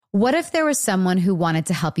What if there was someone who wanted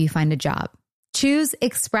to help you find a job? Choose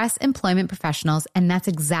Express Employment Professionals, and that's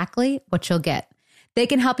exactly what you'll get. They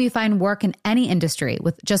can help you find work in any industry.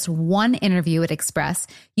 With just one interview at Express,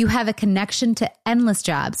 you have a connection to endless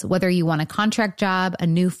jobs, whether you want a contract job, a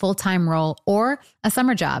new full-time role, or a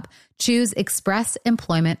summer job. Choose Express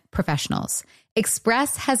Employment Professionals.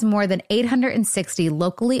 Express has more than 860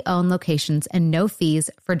 locally owned locations and no fees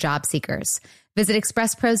for job seekers. Visit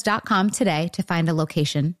expresspros.com today to find a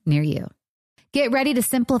location near you. Get ready to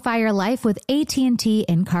simplify your life with AT&T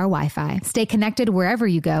in-car Wi-Fi. Stay connected wherever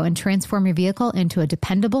you go and transform your vehicle into a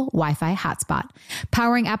dependable Wi-Fi hotspot.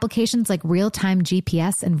 Powering applications like real-time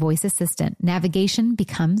GPS and voice assistant, navigation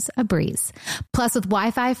becomes a breeze. Plus, with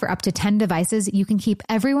Wi-Fi for up to 10 devices, you can keep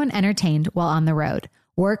everyone entertained while on the road.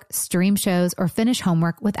 Work, stream shows, or finish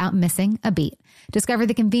homework without missing a beat. Discover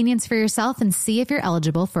the convenience for yourself and see if you're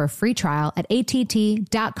eligible for a free trial at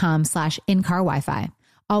att.com/in-car Wi-Fi.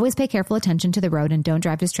 Always pay careful attention to the road and don't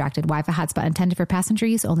drive distracted. Wi-Fi hotspot intended for passenger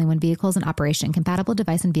use only when vehicles in operation. Compatible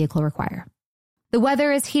device and vehicle require. The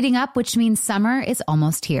weather is heating up, which means summer is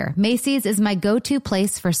almost here. Macy's is my go-to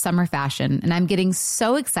place for summer fashion, and I'm getting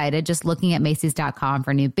so excited just looking at Macy's.com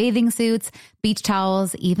for new bathing suits, beach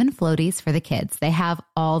towels, even floaties for the kids. They have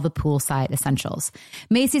all the poolside essentials.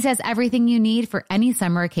 Macy's has everything you need for any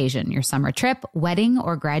summer occasion, your summer trip, wedding,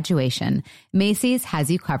 or graduation. Macy's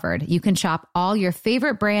has you covered. You can shop all your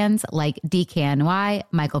favorite brands like DKNY,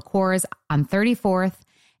 Michael Kors on 34th.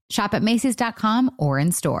 Shop at Macy's.com or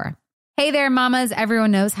in store. Hey there, mamas.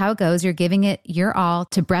 Everyone knows how it goes. You're giving it your all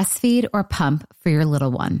to breastfeed or pump for your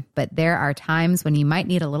little one. But there are times when you might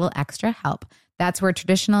need a little extra help. That's where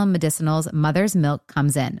Traditional Medicinals Mother's Milk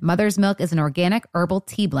comes in. Mother's Milk is an organic herbal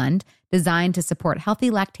tea blend designed to support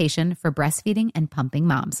healthy lactation for breastfeeding and pumping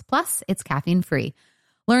moms. Plus, it's caffeine-free.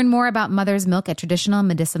 Learn more about Mother's Milk at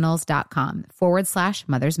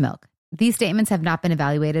traditionalmedicinals.com/Mother's Milk. These statements have not been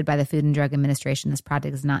evaluated by the Food and Drug Administration. This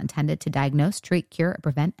product is not intended to diagnose, treat, cure, or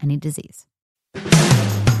prevent any disease.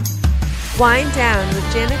 Wind Down with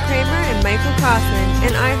Jana Kramer and Michael Kaufman,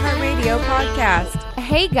 an iHeartRadio podcast.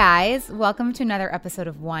 Hey guys, welcome to another episode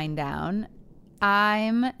of Wind Down.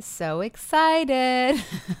 I'm so excited.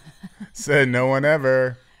 Said no one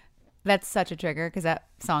ever. That's such a trigger because that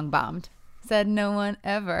song bombed. Said no one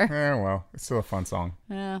ever. Well, it's still a fun song.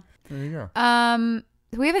 Yeah. There you go.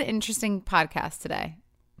 We have an interesting podcast today.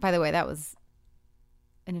 By the way, that was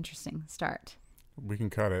an interesting start. We can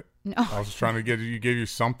cut it. No. I was just trying to give you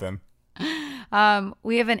something.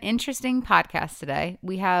 We have an interesting podcast today.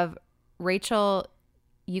 We have Rachel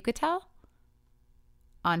Uchitel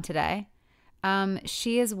on today.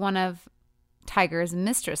 She is one of Tiger's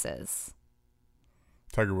mistresses.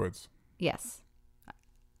 Tiger Woods. Yes.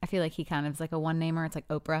 I feel like he kind of is like a one-namer. It's like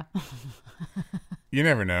Oprah. You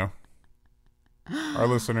never know. Our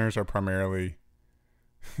listeners are primarily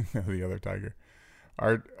the other tiger.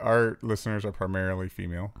 Our listeners are primarily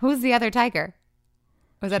female. Who's the other tiger?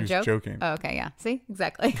 Was that a joke? Joking. Oh, okay, yeah. See?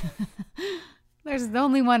 Exactly. There's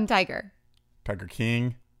only one tiger. Tiger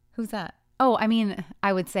King. Who's that? Oh, I mean,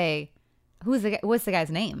 I would say, what's the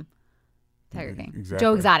guy's name? Tiger King. Exactly.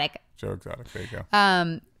 Joe Exotic. Joe Exotic. There you go.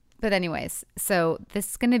 But anyways, so this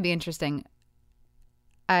is going to be interesting.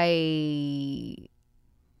 Yeah.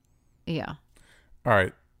 All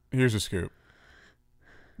right. Here's a scoop.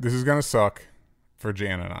 This is going to suck for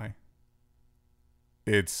Jan and I.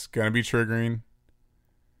 It's going to be triggering.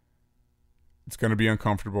 It's going to be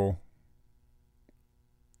uncomfortable.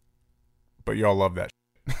 But y'all love that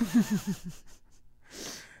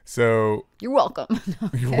So you're welcome.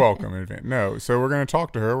 You're welcome in advance. No, so we're going to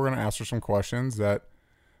talk to her. We're going to ask her some questions that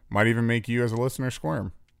might even make you as a listener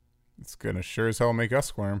squirm. It's going to sure as hell make us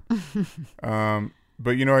squirm.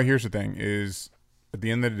 But you know what? Here's the thing: is at the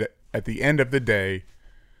end of the day,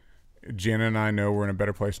 Jana and I know we're in a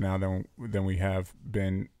better place now than we have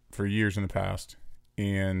been for years in the past,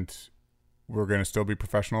 and we're going to still be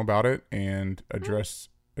professional about it and address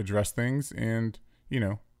things, and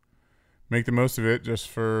make the most of it just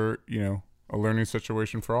for a learning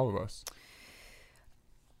situation for all of us.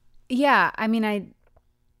 Yeah, I mean,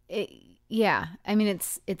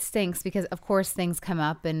 it stinks because of course things come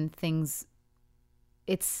up and things.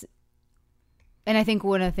 And I think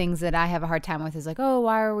one of the things that I have a hard time with is like, oh,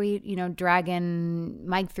 why are we, dragging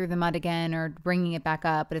Mike through the mud again or bringing it back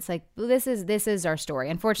up? But it's like, well, this is our story.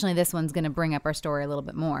 Unfortunately, this one's going to bring up our story a little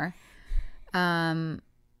bit more.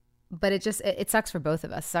 But it sucks for both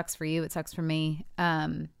of us. It sucks for you. It sucks for me.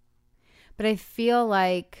 But I feel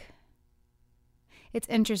like it's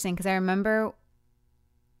interesting because I remember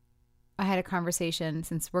I had a conversation,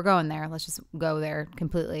 since we're going there, let's just go there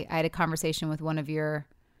completely. I had a conversation with one of your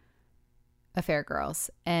Affair Girls.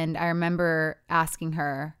 And I remember asking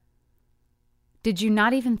her, did you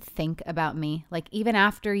not even think about me? Like, even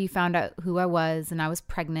after you found out who I was and I was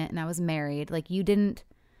pregnant and I was married, like, you didn't,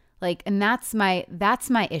 like, and that's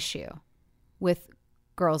my issue with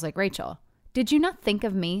girls like Rachel. Did you not think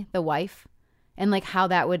of me, the wife, and like how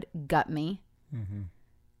that would gut me? Mm-hmm.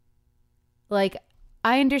 Like,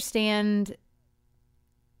 I understand.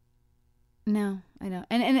 No, I don't.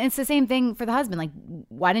 And it's the same thing for the husband. Like,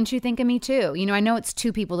 why didn't you think of me too? You know, I know it's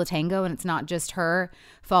two people to tango and it's not just her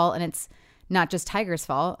fault and it's not just Tiger's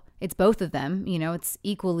fault. It's both of them. You know, it's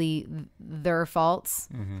equally their faults.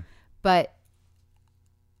 Mm-hmm. But,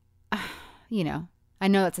 you know, I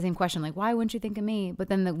know that's the same question. Like, why wouldn't you think of me? But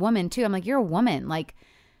then the woman too, I'm like, you're a woman. Like,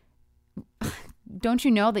 don't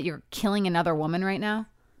you know that you're killing another woman right now?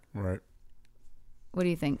 Right. What do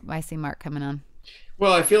you think? I see Mark coming on.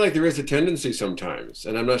 Well, I feel like there is a tendency sometimes,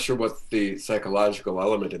 and I'm not sure what the psychological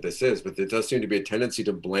element of this is, but there does seem to be a tendency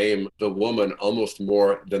to blame the woman almost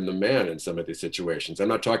more than the man in some of these situations. I'm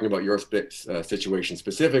not talking about your situation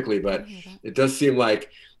specifically, but it does seem like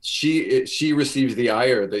she receives the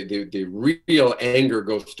ire, the real anger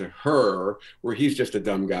goes to her, where he's just a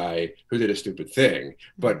dumb guy who did a stupid thing.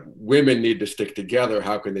 But women need to stick together.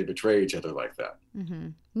 How can they betray each other like that? Mm-hmm.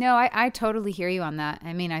 No, I totally hear you on that.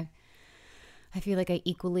 I mean, I feel like I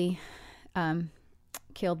equally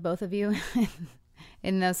killed both of you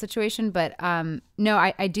in the situation. But no,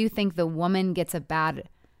 I do think the woman gets a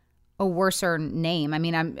worser name. I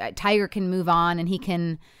mean, Tiger can move on and he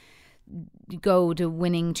can go to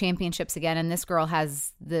winning championships again. And this girl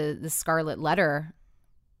has the scarlet letter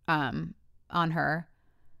on her.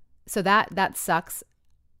 So that sucks,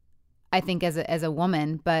 I think, as a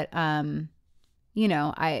woman. But, you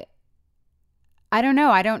know, I don't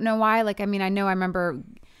know. I don't know why. Like, I mean, I remember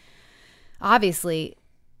obviously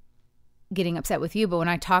getting upset with you, but when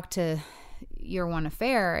I talked to your one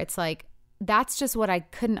affair, it's like, that's just what I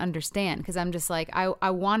couldn't understand. Because I'm just like, I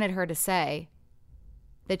wanted her to say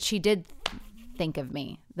that she did think of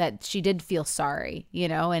me, that she did feel sorry, you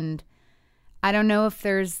know, and I don't know if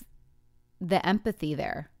there's the empathy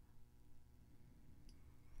there.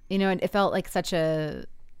 You know, it felt like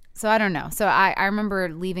so I don't know. So I remember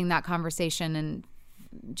leaving that conversation and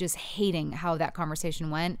just hating how that conversation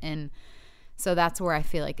went. And so that's where I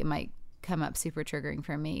feel like it might come up super triggering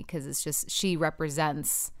for me, because it's just, she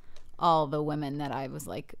represents all the women that I was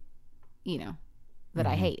like, you know, that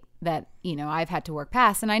I hate, that, you know, I've had to work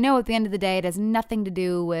past. And I know at the end of the day, it has nothing to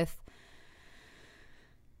do with,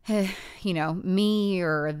 you know, me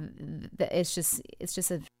or it's just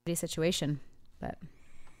a shitty situation. But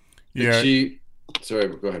yeah. Sorry,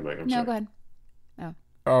 go ahead, Mike. No, go ahead. Oh.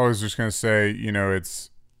 I was just going to say, you know,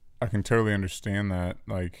 I can totally understand that.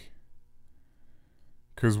 Like,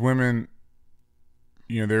 because women,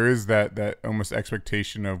 you know, there is that almost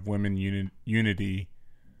expectation of women unity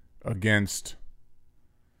against,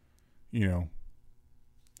 you know,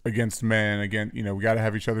 against men, you know, we got to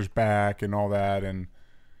have each other's back and all that. And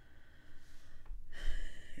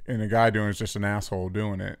a guy doing it is just an asshole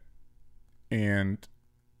doing it. And,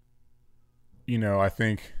 you know, I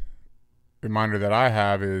think the reminder that I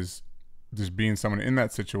have is just being someone in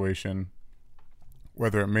that situation,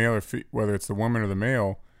 whether whether it's the woman or the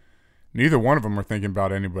male, neither one of them are thinking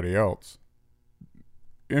about anybody else.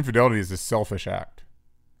 Infidelity is a selfish act.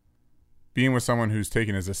 Being with someone who's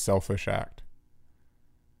taken is a selfish act.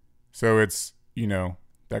 So it's, you know,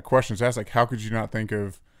 that question's asked, like, how could you not think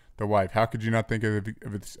of the wife? How could you not think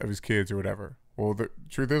of his kids or whatever? Well, the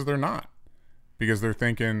truth is they're not, because they're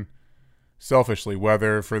thinking selfishly,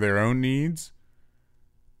 whether for their own needs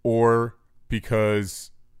or because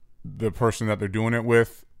the person that they're doing it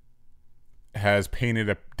with has painted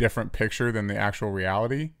a different picture than the actual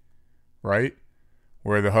reality, right?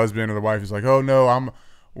 Where the husband or the wife is like, oh no,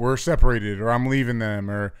 we're separated, or I'm leaving them,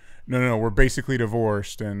 or no, we're basically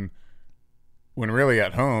divorced. And when really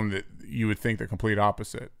at home, that you would think the complete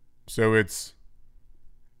opposite. So it's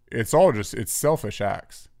all just, it's selfish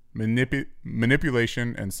acts,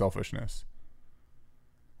 manipulation and selfishness.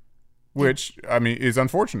 Which, I mean, is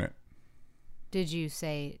unfortunate. Did you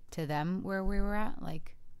say to them where we were at?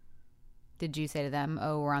 Like, did you say to them,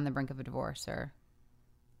 oh, we're on the brink of a divorce, or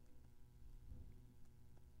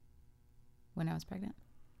when I was pregnant?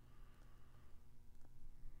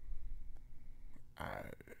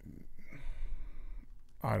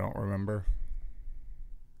 I don't remember.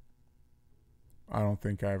 I don't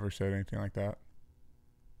think I ever said anything like that.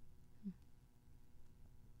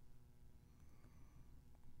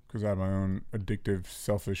 Because I had my own addictive,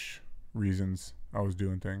 selfish reasons I was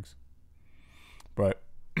doing things. But,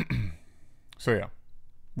 so yeah.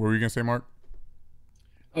 What were you going to say, Mark?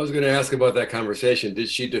 I was going to ask about that conversation. Did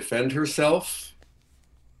she defend herself?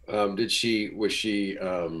 Did she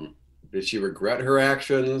regret her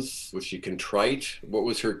actions? Was she contrite? What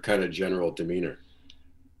was her kind of general demeanor?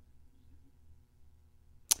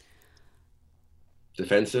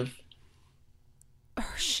 Defensive?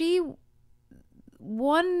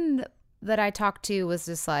 One that I talked to was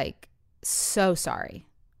just like, so sorry.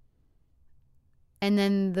 And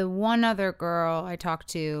then the one other girl I talked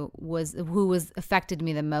to who was affected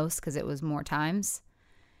me the most because it was more times.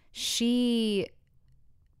 She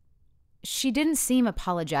didn't seem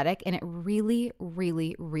apologetic, and it really,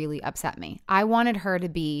 really, really upset me. I wanted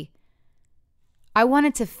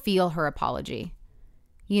to feel her apology,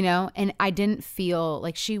 and I didn't feel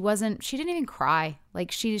like she didn't even cry.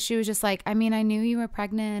 Like she was just like, I mean, I knew you were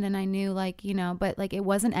pregnant and I knew but like it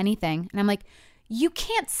wasn't anything. And I'm like, you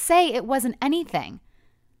can't say it wasn't anything.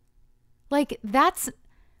 Like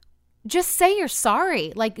just say you're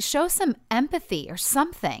sorry. Like show some empathy or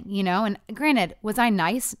something, and granted, was I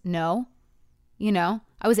nice? No.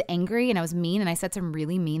 I was angry and I was mean and I said some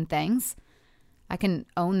really mean things. I can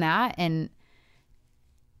own that.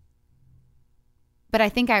 But I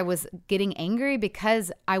think I was getting angry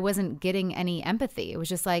because I wasn't getting any empathy. It was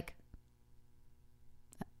just like,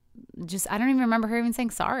 I don't even remember her even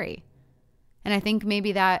saying sorry. And I think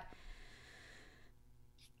maybe that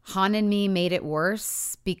haunted me, made it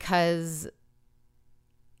worse because,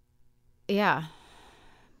 I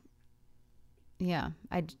don't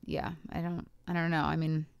know. I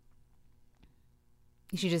mean,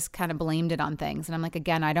 she just kind of blamed it on things. And I'm like,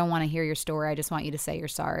 again, I don't want to hear your story. I just want you to say you're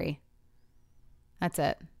sorry. That's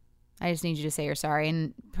it. I just need you to say you're sorry.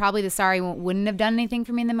 And probably the sorry wouldn't have done anything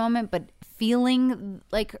for me in the moment, but feeling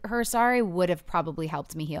like her sorry would have probably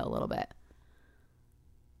helped me heal a little bit.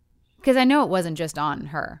 Because I know it wasn't just on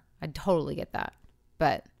her. I totally get that.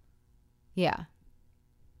 But yeah.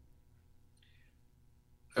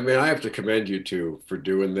 I mean, I have to commend you two for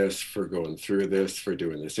doing this, for going through this, for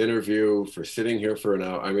doing this interview, for sitting here for an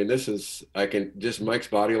hour. I mean, Mike's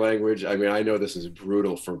body language. I mean, I know this is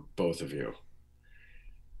brutal for both of you.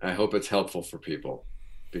 I hope it's helpful for people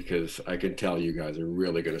because I can tell you guys are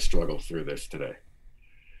really going to struggle through this today.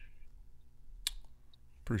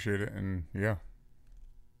 Appreciate it. And yeah.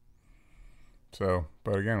 So,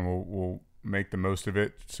 but again, we'll make the most of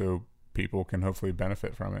it so people can hopefully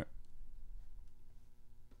benefit from it.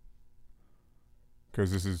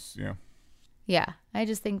 Because this is, Yeah. I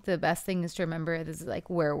just think the best thing is to remember this is like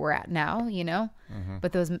where we're at now, Mm-hmm.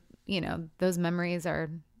 But those memories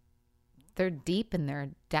they're deep and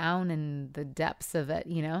they're down in the depths of it,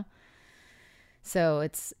 So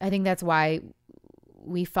I think that's why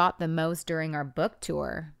we fought the most during our book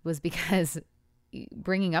tour was because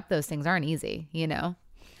bringing up those things aren't easy, Now,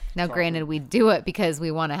 granted, we do it because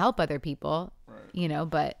we want to help other people, right.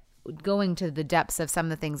 But going to the depths of some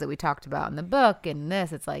of the things that we talked about in the book and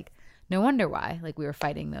this, it's like, no wonder why. Like we were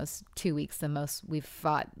fighting those 2 weeks the most we've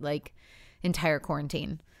fought like entire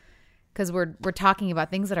quarantine. Because we're talking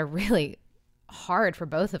about things that are really hard for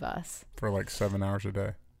both of us. For like 7 hours a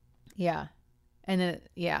day. Yeah. And then,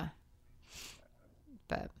 yeah.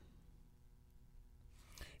 But.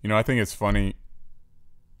 I think it's funny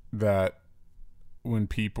that when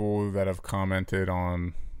people that have commented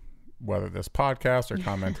on whether this podcast or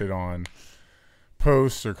commented on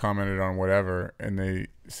posts or commented on whatever, and they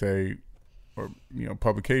say, or,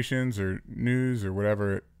 publications or news or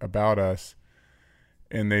whatever about us,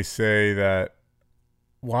 and they say that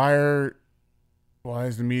why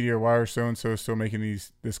is the media, why are so-and-so still making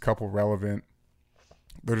this couple relevant?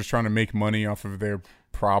 They're just trying to make money off of their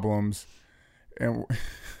problems. And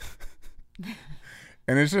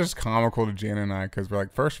and it's just comical to Jana and I because we're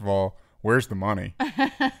like, first of all, where's the money?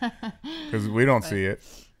 Because we don't see it.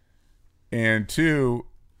 And two,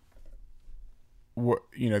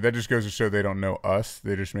 that just goes to show they don't know us.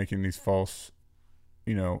 They're just making these false,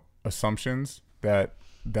 assumptions that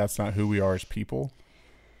that's not who we are as people.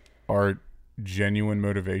 Our genuine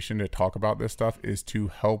motivation to talk about this stuff is to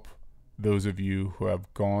help those of you who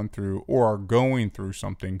have gone through or are going through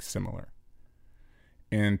something similar,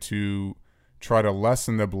 and to try to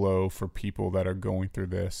lessen the blow for people that are going through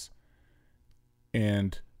this,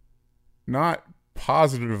 and not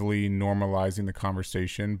positively normalizing the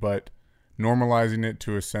conversation, but normalizing it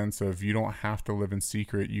to a sense of you don't have to live in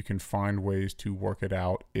secret. You can find ways to work it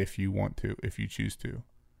out if you want to, if you choose to,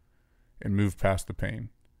 and move past the pain.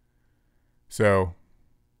 So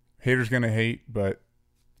haters going to hate, but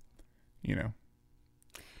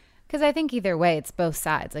because I think either way, it's both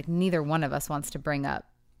sides. Like neither one of us wants to bring up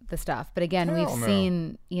the stuff, but again, we've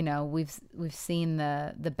seen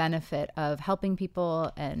the benefit of helping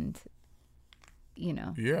people and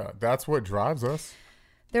Yeah, that's what drives us.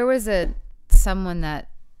 There was someone that,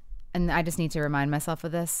 and I just need to remind myself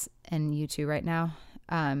of this, and you too right now.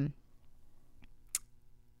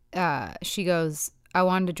 She goes, I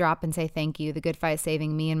wanted to drop and say thank you. The good fight is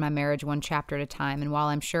saving me and my marriage one chapter at a time. And while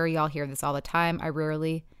I'm sure y'all hear this all the time, I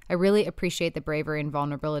really appreciate the bravery and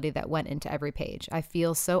vulnerability that went into every page. I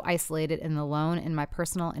feel so isolated and alone in my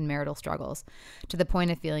personal and marital struggles, to the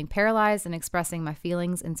point of feeling paralyzed and expressing my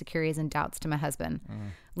feelings, insecurities, and doubts to my husband.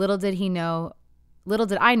 Little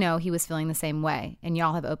did I know he was feeling the same way, and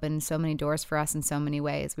y'all have opened so many doors for us in so many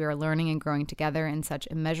ways. We are learning and growing together in such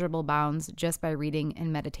immeasurable bounds just by reading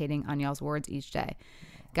and meditating on y'all's words each day.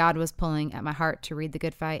 God was pulling at my heart to read The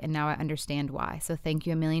Good Fight, and now I understand why. So thank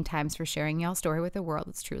you a million times for sharing y'all's story with the world.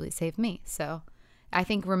 It's truly saved me. So I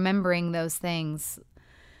think remembering those things,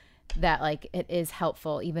 that like it is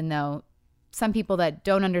helpful, even though some people that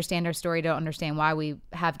don't understand our story don't understand why we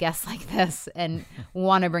have guests like this and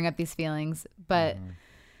want to bring up these feelings. But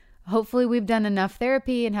hopefully we've done enough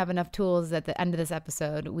therapy and have enough tools at the end of this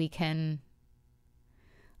episode we can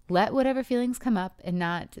let whatever feelings come up and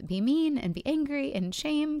not be mean and be angry and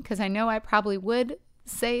shame, because I know I probably would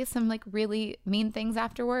say some like really mean things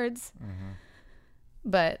afterwards.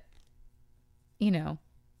 But,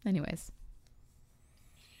 anyways.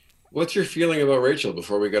 What's your feeling about Rachel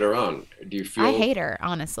before we get her on? Do you feel... I hate her,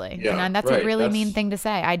 honestly. Yeah, and that's a really mean thing to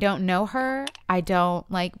say. I don't know her. I don't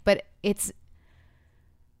but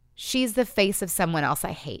she's the face of someone else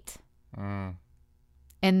I hate.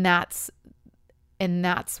 And that's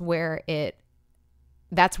where I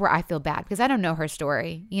feel bad, because I don't know her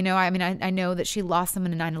story. I mean, I know that she lost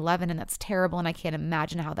someone in 9/11, and that's terrible. And I can't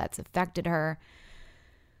imagine how that's affected her.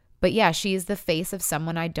 But yeah, she's the face of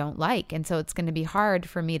someone I don't like. And so it's going to be hard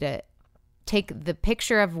for me to take the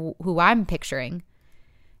picture of who I'm picturing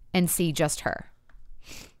and see just her.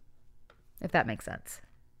 If that makes sense.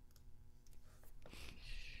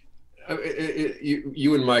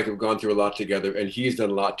 You and Mike have gone through a lot together, and he's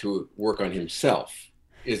done a lot to work on himself.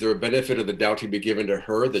 Is there a benefit of the doubt to be given to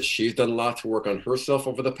her that she's done a lot to work on herself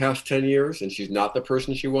over the past 10 years and she's not the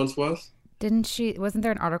person she once was? Wasn't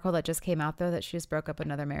there an article that just came out, though, that she just broke up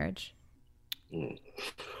another marriage?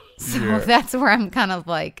 So that's where I'm kind of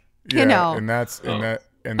like, and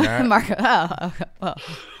that Marco.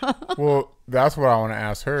 Well, that's what I want to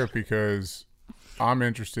ask her, because I'm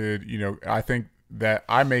interested. I think that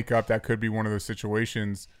I make up that could be one of those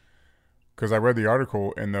situations, because I read the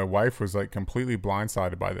article and the wife was like completely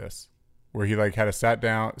blindsided by this, where he like had to sit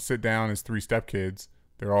down his 3 stepkids.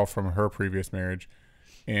 They're all from her previous marriage,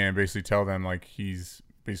 and basically tell them like he's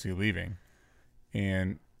basically leaving,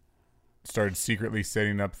 and started secretly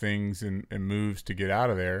setting up things and moves to get out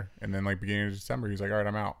of there. And then like beginning of December, he's like, all right,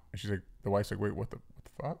 I'm out. And she's like, the wife's like, wait, what the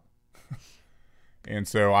fuck? And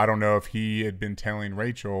so I don't know if he had been telling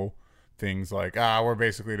Rachel things like, we're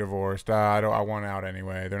basically divorced. I want out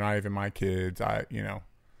anyway. They're not even my kids. So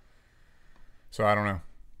I don't know.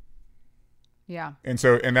 Yeah. And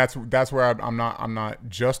that's where I'm not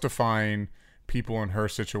justifying people in her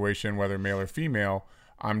situation, whether male or female.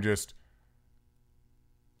 I'm just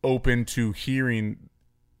open to hearing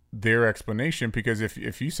their explanation, because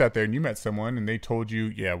if you sat there and you met someone and they told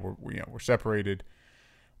you, we're separated,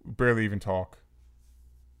 barely even talk,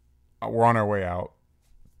 we're on our way out,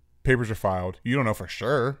 papers are filed, you don't know for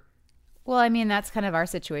sure. Well, I mean, that's kind of our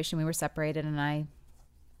situation. We were separated, and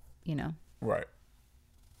right.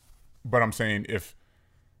 But I'm saying, if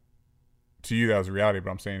to you that was a reality, but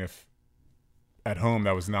I'm saying if at home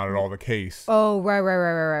that was not at all the case. Oh,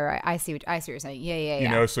 right. I see what you're saying.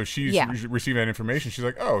 Yeah. So she's receiving that information. She's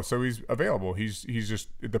like, oh, so he's available. He's just,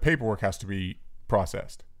 the paperwork has to be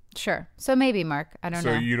processed. Sure. So maybe, Mark, I don't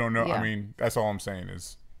know. So you don't know. Yeah. I mean, that's all I'm saying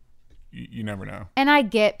is you never know. And I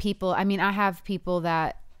get people. I mean, I have people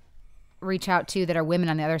that reach out to that are women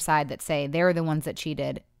on the other side that say they're the ones that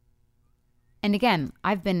cheated. And again,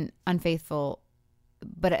 I've been unfaithful,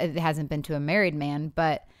 but it hasn't been to a married man,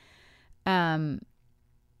 but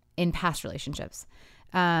in past relationships.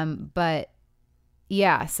 But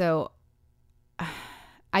yeah, so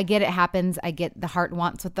I get it happens. I get the heart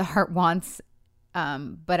wants what the heart wants.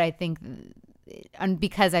 But I think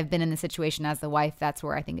because I've been in the situation as the wife, that's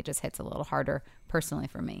where I think it just hits a little harder personally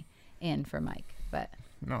for me and for Mike. But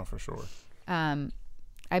no, for sure.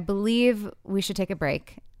 I believe we should take a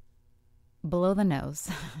break below the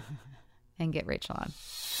nose and get Rachel on.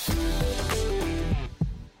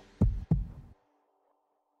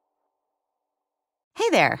 Hey,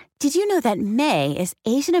 there. Did you know that May is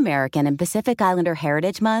Asian American and Pacific Islander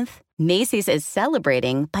Heritage Month? Macy's is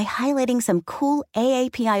celebrating by highlighting some cool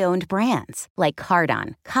AAPI-owned brands like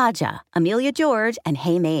Cardon, Kaja, Amelia George, and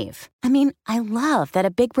Hey Mave. I mean, I love that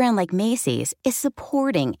a big brand like Macy's is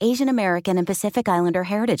supporting Asian American and Pacific Islander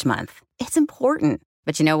Heritage Month. It's important.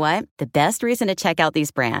 But you know what? The best reason to check out these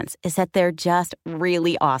brands is that they're just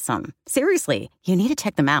really awesome. Seriously, you need to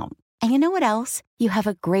check them out. And you know what else? You have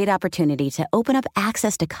a great opportunity to open up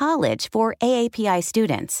access to college for AAPI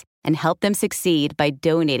students and help them succeed by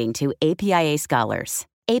donating to APIA Scholars.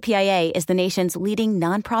 APIA is the nation's leading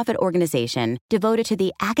nonprofit organization devoted to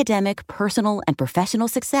the academic, personal, and professional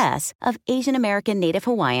success of Asian American, Native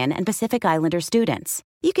Hawaiian, and Pacific Islander students.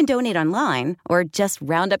 You can donate online or just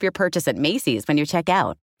round up your purchase at Macy's when you check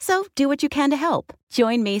out. So do what you can to help.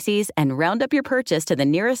 Join Macy's and round up your purchase to the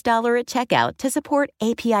nearest dollar at checkout to support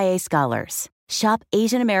APIA Scholars. Shop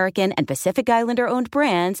Asian American and Pacific Islander-owned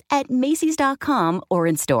brands at Macys.com or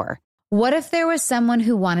in store. What if there was someone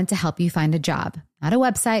who wanted to help you find a job? Not a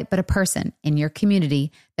website, but a person in your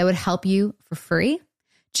community that would help you for free?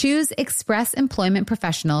 Choose Express Employment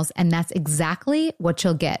Professionals, and that's exactly what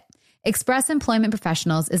you'll get. Express Employment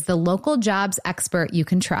Professionals is the local jobs expert you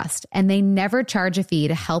can trust, and they never charge a fee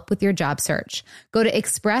to help with your job search. Go to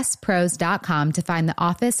expresspros.com to find the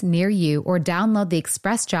office near you or download the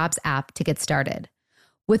Express Jobs app to get started.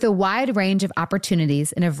 With a wide range of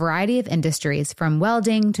opportunities in a variety of industries, from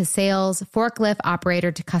welding to sales, forklift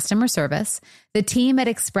operator to customer service, the team at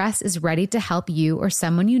Express is ready to help you or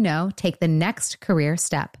someone you know take the next career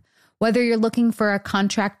step. Whether you're looking for a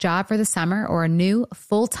contract job for the summer or a new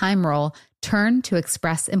full-time role, turn to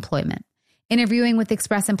Express Employment. Interviewing with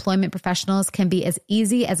Express Employment Professionals can be as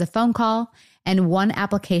easy as a phone call, and one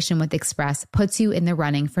application with Express puts you in the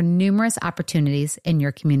running for numerous opportunities in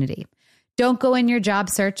your community. Don't go in your job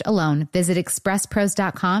search alone. Visit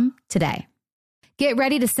expresspros.com today. Get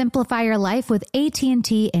ready to simplify your life with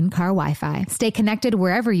AT&T in-car Wi-Fi. Stay connected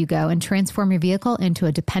wherever you go and transform your vehicle into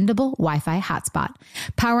a dependable Wi-Fi hotspot.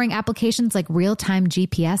 Powering applications like real-time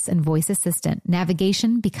GPS and voice assistant,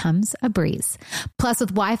 navigation becomes a breeze. Plus, with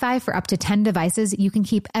Wi-Fi for up to 10 devices, you can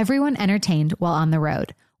keep everyone entertained while on the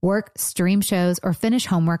road. Work, stream shows, or finish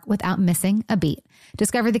homework without missing a beat.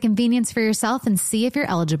 Discover the convenience for yourself and see if you're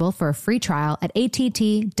eligible for a free trial at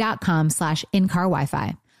att.com/in-car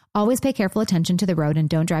Wi-Fi. Always pay careful attention to the road and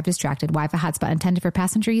don't drive distracted. Wi-Fi hotspot intended for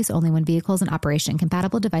passenger use only when vehicles in operation.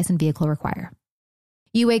 Compatible device and vehicle require.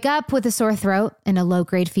 You wake up with a sore throat and a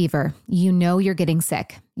low-grade fever. You know you're getting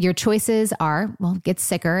sick. Your choices are, well, get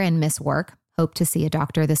sicker and miss work. Hope to see a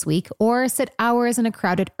doctor this week, or sit hours in a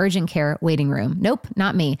crowded urgent care waiting room. Nope,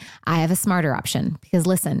 not me. I have a smarter option because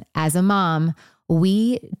listen, as a mom,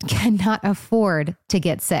 we cannot afford to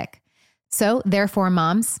get sick. So therefore,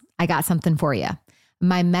 moms, I got something for you.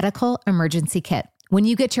 My medical emergency kit. When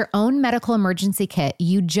you get your own medical emergency kit,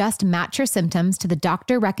 you just match your symptoms to the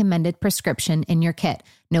doctor-recommended prescription in your kit.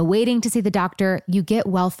 No waiting to see the doctor. You get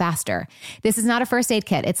well faster. This is not a first aid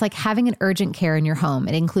kit. It's like having an urgent care in your home.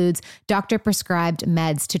 It includes doctor-prescribed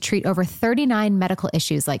meds to treat over 39 medical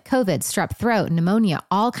issues like COVID, strep throat, pneumonia,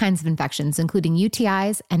 all kinds of infections, including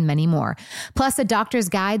UTIs and many more. Plus a doctor's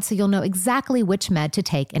guide so you'll know exactly which med to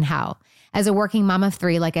take and how. As a working mom of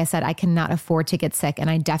 3, like I said, I cannot afford to get sick, and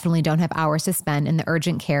I definitely don't have hours to spend in the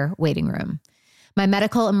urgent care waiting room. My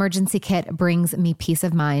medical emergency kit brings me peace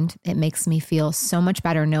of mind. It makes me feel so much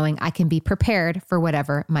better knowing I can be prepared for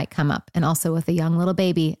whatever might come up. And also with a young little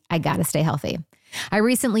baby, I got to stay healthy. I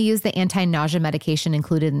recently used the anti-nausea medication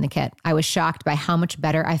included in the kit. I was shocked by how much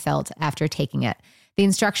better I felt after taking it. The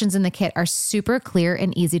instructions in the kit are super clear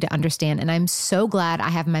and easy to understand, and I'm so glad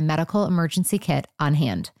I have my medical emergency kit on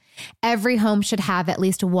hand. Every home should have at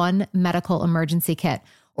least one medical emergency kit.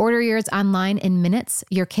 Order yours online in minutes.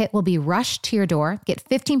 Your kit will be rushed to your door. Get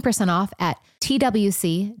 15% off at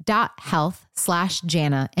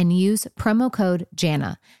twc.health/Jana and use promo code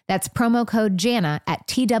Jana. That's promo code Jana at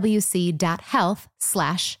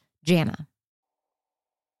twc.health/Jana.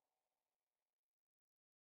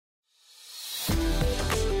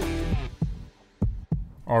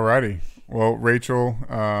 Alrighty. Well, Rachel,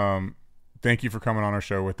 thank you for coming on our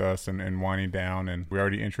show with us and winding down. And we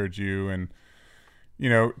already introed you and,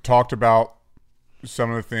 talked about some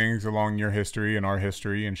of the things along your history and our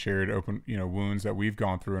history and shared open, wounds that we've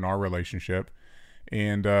gone through in our relationship.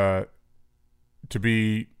 And to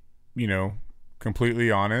be, completely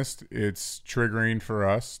honest, it's triggering for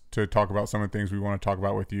us to talk about some of the things we want to talk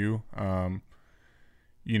about with you,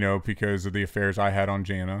 because of the affairs I had on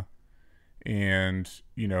Jana. And,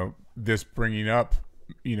 this bringing up,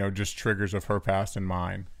 just triggers of her past and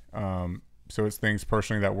mine. So it's things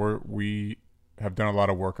personally that we have done a lot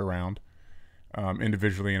of work around,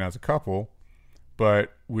 individually and as a couple.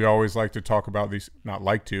 But we always like to talk about these,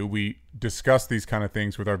 we discuss these kind of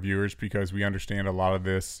things with our viewers because we understand a lot of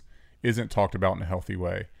this isn't talked about in a healthy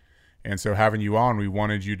way. And so having you on, we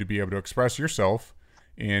wanted you to be able to express yourself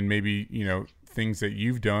and maybe, things that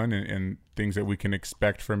you've done and things that we can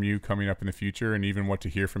expect from you coming up in the future, and even what to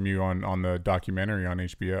hear from you on the documentary on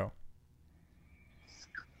HBO.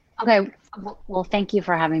 Okay. Well, thank you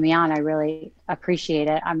for having me on. I really appreciate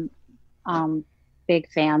it. I'm big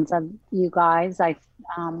fans of you guys. I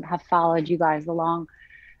have followed you guys along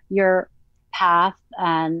your path,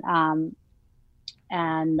 and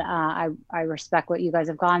I respect what you guys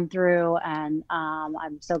have gone through, and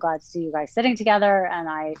I'm so glad to see you guys sitting together, and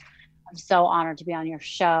I'm so honored to be on your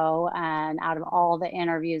show. And out of all the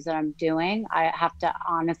interviews that I'm doing, I have to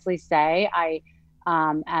honestly say I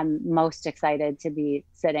am most excited to be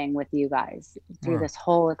sitting with you guys through this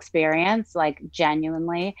whole experience, like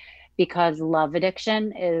genuinely, because love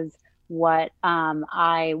addiction is what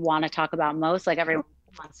I want to talk about most. Like everyone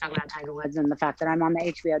wants to talk about Tiger Woods and the fact that I'm on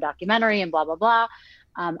the HBO documentary and blah, blah, blah.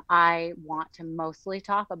 I want to mostly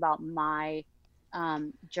talk about my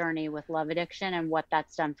journey with love addiction and what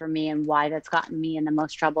that's done for me and why that's gotten me in the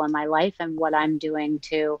most trouble in my life and what I'm doing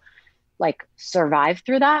to like survive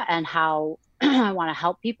through that, and how I want to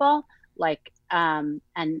help people, like, and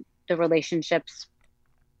the relationships,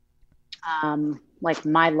 like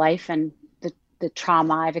my life and the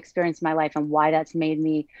trauma I've experienced in my life, and why that's made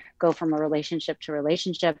me go from a relationship to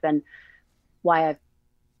relationship, and why I've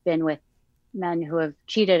been with men who have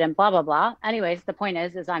cheated and blah, blah, blah. Anyways, the point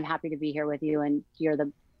is I'm happy to be here with you, and you're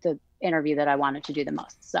the interview that I wanted to do the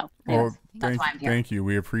most. So anyways, that's why I'm here. Thank you.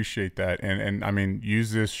 We appreciate that. And I mean,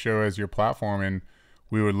 use this show as your platform, and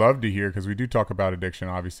we would love to hear, because we do talk about addiction,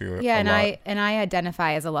 obviously. Yeah. And I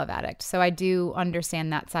identify as a love addict. So I do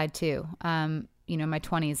understand that side too. In my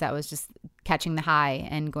 20s, that was just catching the high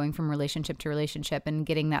and going from relationship to relationship and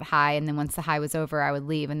getting that high. And then once the high was over, I would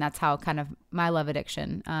leave. And that's how kind of my love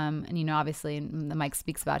addiction. And, obviously the Mike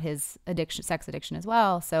speaks about his addiction, sex addiction as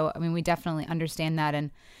well. So, I mean, we definitely understand that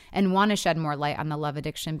and want to shed more light on the love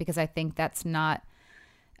addiction, because I think that's not,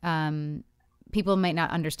 people might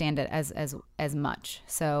not understand it as much.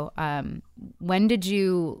 So, when did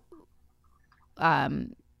you,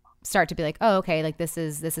 start to be like, oh, okay, like this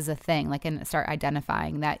is a thing, like, and start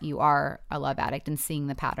identifying that you are a love addict and seeing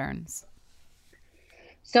the patterns?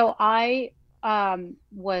 So I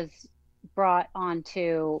was brought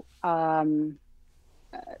onto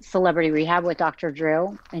Celebrity Rehab with Dr.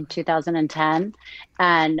 Drew in 2010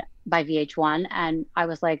 and by VH1. And I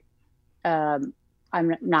was like, I'm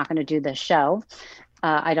not going to do this show.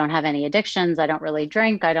 I don't have any addictions. I don't really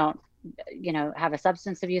drink. I don't, have a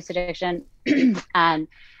substance abuse addiction. And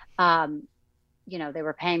they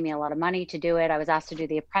were paying me a lot of money to do it. I was asked to do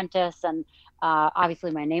The Apprentice, and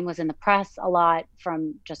obviously my name was in the press a lot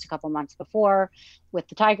from just a couple months before with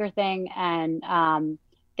the Tiger thing. And I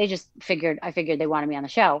figured they wanted me on the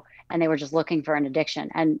show, and they were just looking for an addiction.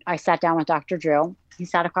 And I sat down with Dr. Drew. He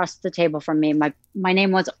sat across the table from me. My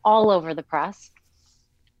name was all over the press.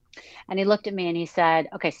 And he looked at me and he said,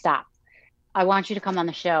 okay, stop. I want you to come on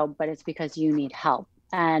the show, but it's because you need help.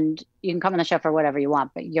 And you can come on the show for whatever you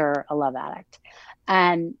want, but you're a love addict.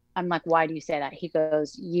 And I'm like, why do you say that? He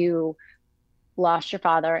goes, you lost your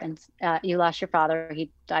father, and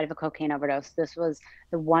he died of a cocaine overdose. This was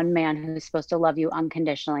the one man who's supposed to love you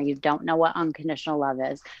unconditionally. You don't know what unconditional love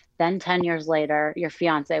is. Then 10 years later, your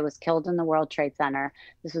fiance was killed in the World Trade Center.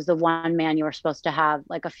 This was the one man you were supposed to have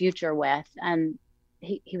like a future with, and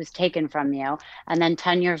he was taken from you. And then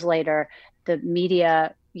 10 years later, the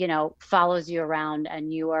media follows you around,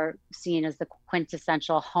 and you are seen as the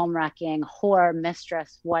quintessential home wrecking whore,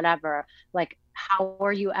 mistress, whatever. Like, how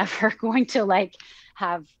are you ever going to like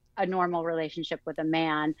have a normal relationship with a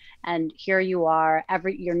man? And here you are,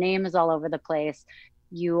 your name is all over the place.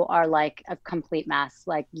 You are like a complete mess.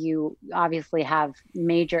 Like, you obviously have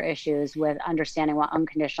major issues with understanding what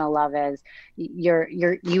unconditional love is.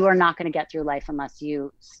 You are not going to get through life unless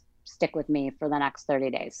you stick with me for the next 30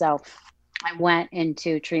 days. So I went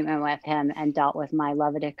into treatment with him and dealt with my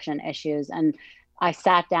love addiction issues. And I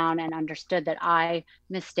sat down and understood that I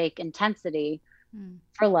mistake intensity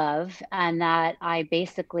for love, and that I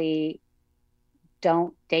basically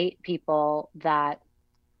don't date people that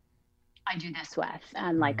I do this with.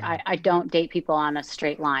 And like, I don't date people on a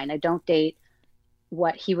straight line. I don't date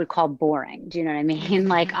what he would call boring. Do you know what I mean?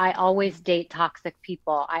 Like, I always date toxic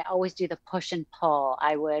people. I always do the push and pull.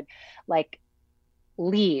 I would like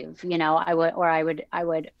leave, I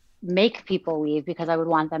would make people leave because I would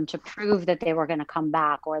want them to prove that they were going to come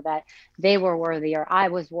back, or that they were worthy, or I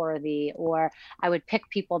was worthy, or I would pick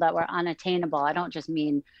people that were unattainable. I don't just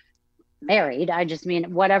mean married. I just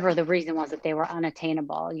mean whatever the reason was, that they were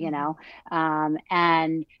unattainable, you know,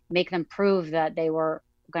 and make them prove that they were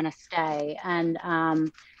going to stay. And,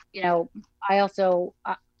 you know, I also,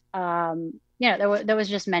 you know, there was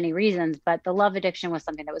just many reasons, but the love addiction was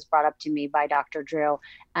something that was brought up to me by Dr. Drew,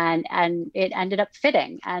 and it ended up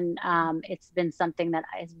fitting. And it's been something that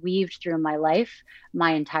has weaved through my life,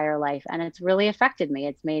 my entire life. And it's really affected me.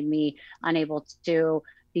 It's made me unable to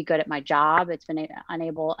be good at my job. It's been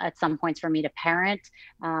unable at some points for me to parent,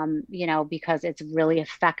 you know, because it's really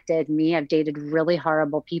affected me. I've dated really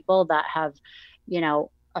horrible people that have, you know,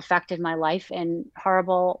 affected my life in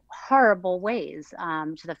horrible, horrible ways,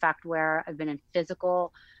 to the fact where I've been in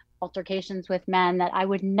physical altercations with men that I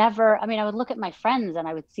would never, I mean, I would look at my friends and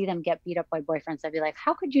I would see them get beat up by boyfriends. I'd be like,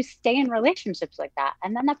 how could you stay in relationships like that?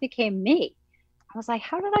 And then that became me. I was like,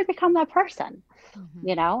 how did I become that person?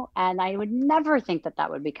 You know, and I would never think that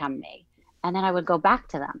that would become me. And then I would go back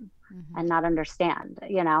to them and not understand,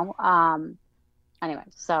 you know? Anyway,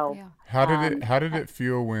 so how did it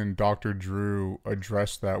feel when Dr. Drew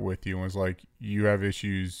addressed that with you and was like, you have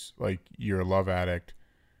issues, like you're a love addict?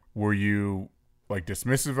 Were you like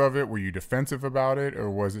dismissive of it? Were you defensive about it?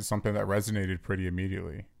 Or was it something that resonated pretty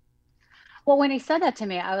immediately? Well, when he said that to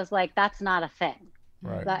me, I was like, that's not a thing.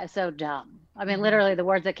 Right. That is so dumb. I mean, literally the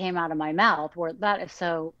words that came out of my mouth were, that is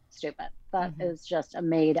so stupid. That is just a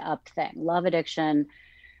made up thing. Love addiction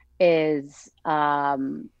is,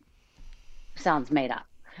 sounds made up.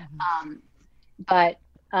 But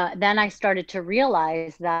then I started to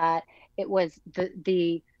realize that it was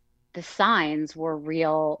the signs were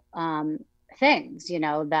real things, you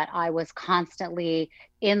know, that I was constantly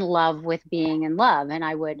in love with being in love. And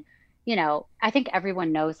I would, you know, I think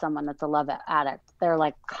everyone knows someone that's a love addict. They're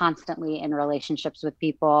like constantly in relationships with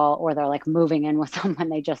people, or they're like moving in with someone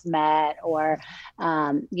they just met, or,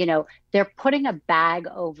 you know, they're putting a bag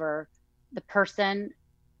over the person,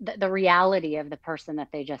 the reality of the person that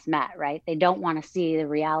they just met, right? They don't want to see the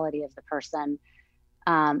reality of the person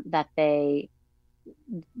that they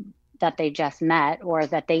just met, or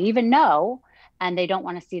that they even know, and they don't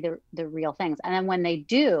want to see the real things. And then when they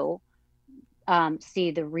do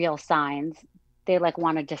see the real signs, they like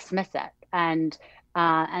want to dismiss it. And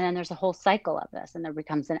then there's a whole cycle of this, and there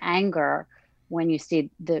becomes an anger when you see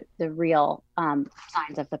the real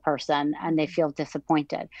signs of the person, and they feel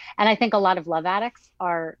disappointed. And I think a lot of love addicts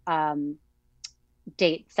are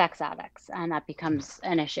date sex addicts, and that becomes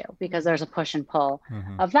an issue because there's a push and pull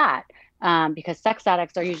of that. Because sex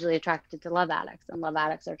addicts are usually attracted to love addicts, and love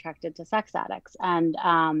addicts are attracted to sex addicts. And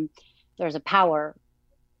there's a power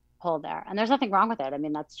pull there, and there's nothing wrong with it. I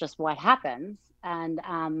mean, that's just what happens. And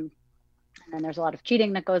then there's a lot of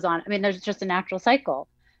cheating that goes on. I mean, there's just a natural cycle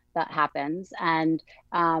that happens. And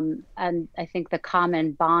I think the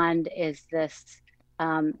common bond is this,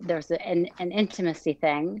 there's an intimacy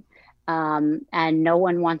thing, and no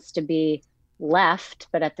one wants to be left,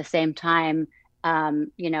 but at the same time,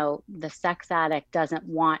 you know, the sex addict doesn't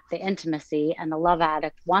want the intimacy, and the love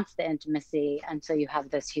addict wants the intimacy. And so you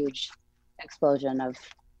have this huge explosion of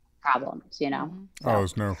problems, you know? So. Oh,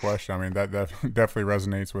 there's no question. I mean, that definitely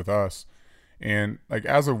resonates with us. And like,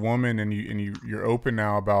 as a woman, and you're open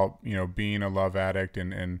now about, you know, being a love addict,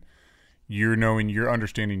 and you're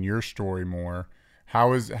understanding your story more.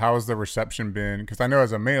 How has the reception been? Because I know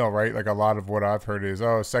as a male, right, like a lot of what I've heard is,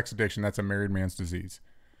 oh, sex addiction, that's a married man's disease.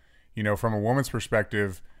 You know, from a woman's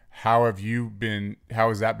perspective, how has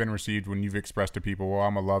that been received when you've expressed to people, well,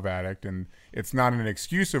 I'm a love addict? And it's not an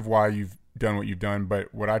excuse of why you've done what you've done,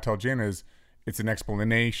 but what I tell Jen is it's an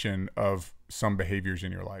explanation of some behaviors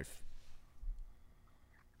in your life.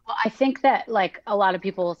 Well, I think that like a lot of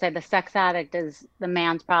people will say the sex addict is the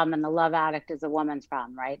man's problem and the love addict is the woman's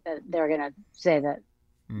problem, right? That they're going to say that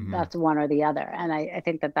that's one or the other. And I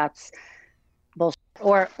think that that's bullshit.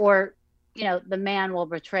 Or, you know, the man will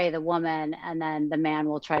betray the woman, and then the man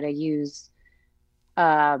will try to use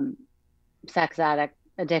sex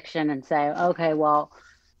addiction and say, okay, well,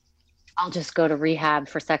 I'll just go to rehab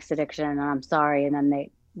for sex addiction and I'm sorry. And then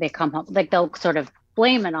they come home, like they'll sort of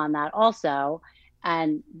blame it on that also,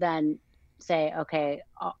 and then say, okay,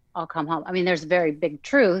 I'll come home. I mean, there's a very big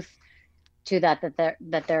truth to that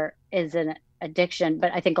there is an addiction,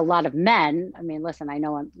 but I think a lot of men, I mean, listen, I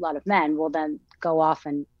know a lot of men will then go off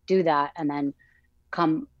and do that and then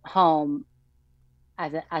come home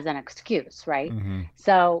as an excuse, right?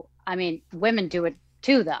 So, I mean, women do it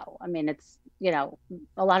too, though. I mean, it's, you know,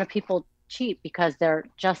 a lot of people cheat because they're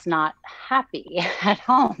just not happy at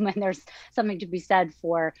home. And there's something to be said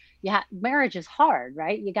for, marriage is hard,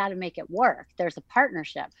 right? You got to make it work. There's a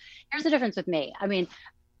partnership. Here's the difference with me. I mean,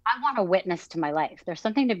 I want a witness to my life. There's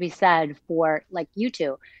something to be said for, like, you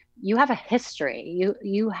two, you have a history.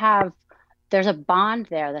 There's a bond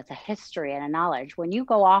there that's a history and a knowledge. When you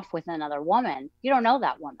go off with another woman, you don't know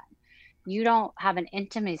that woman. You don't have an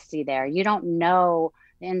intimacy there. You don't know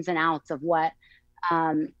the ins and outs of what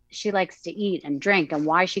she likes to eat and drink and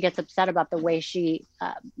why she gets upset about the way she,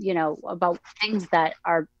 about things that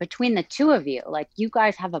are between the two of you. Like, you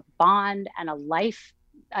guys have a bond and a life,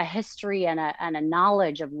 a history and a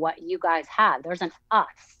knowledge of what you guys have. There's an us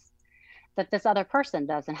that this other person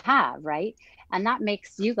doesn't have, right? And that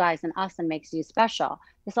makes you guys an us and makes you special.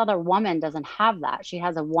 This other woman doesn't have that. She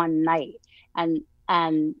has a one night. And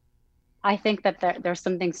I think that there's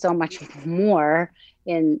something so much more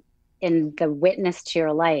in the witness to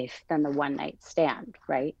your life than the one night stand,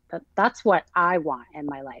 right? That's what I want in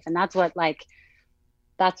my life. And that's what,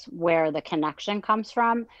 that's where the connection comes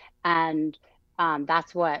from. And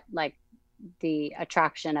that's what, like, the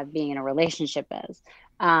attraction of being in a relationship is.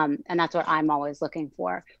 And that's what I'm always looking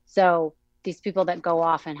for. So these people that go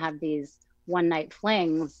off and have these one night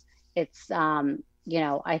flings, it's,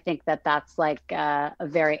 I think that that's like a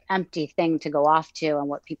very empty thing to go off to. And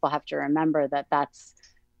what people have to remember that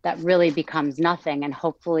really becomes nothing. And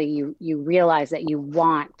hopefully you realize that you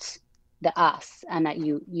want the us, and that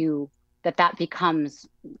that becomes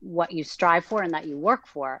what you strive for and that you work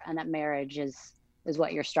for, and that marriage is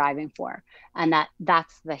what you're striving for. And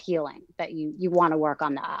that's the healing, that you want to work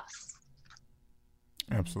on the us.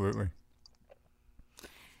 Absolutely.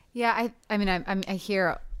 Yeah. I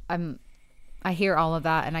hear all of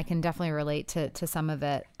that, and I can definitely relate to some of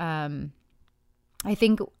it. I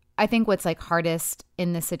think what's, like, hardest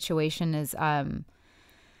in this situation is,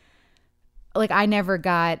 like, I never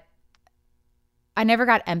got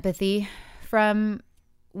empathy from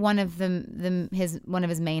one of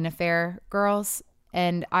his main affair girls.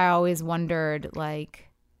 And I always wondered, like,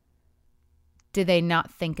 did they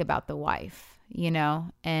not think about the wife,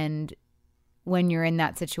 And when you're in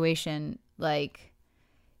that situation, like,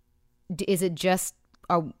 is it just,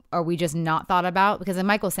 are we just not thought about? Because then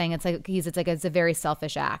Michael's saying it's a very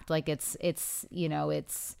selfish act. Like, he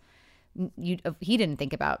didn't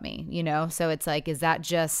think about me, So it's like, is that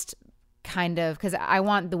just kind of, because I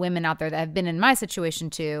want the women out there that have been in my situation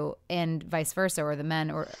too, and vice versa, or the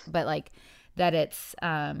men, but like, that it's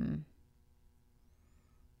to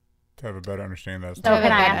have a better understanding of that. So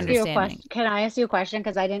can I ask you a question?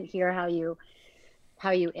 Because I didn't hear how you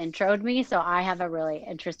introed me. So I have a really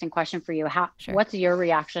interesting question for you. Sure. What's your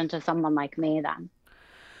reaction to someone like me then?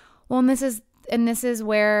 Well, and this is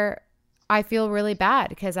where I feel really bad,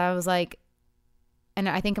 because I was like, and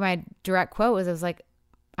I think my direct quote was, I was like,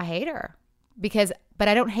 I hate her but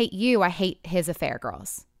I don't hate you. I hate his affair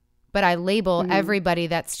girls. But I label everybody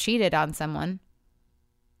that's cheated on someone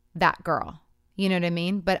that girl. You know what I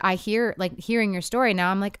mean? But I hearing your story now,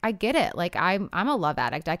 I'm like, I get it. Like, I'm a love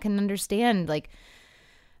addict. I can understand, those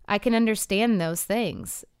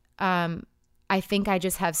things. I think I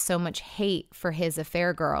just have so much hate for his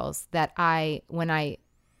affair girls that the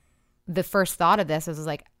first thought of this was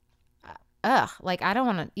like, ugh, like, I don't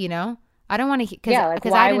want to, I don't want to.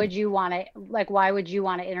 Why would you want to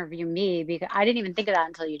interview me? Because I didn't even think of that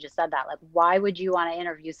until you just said that. Like, why would you want to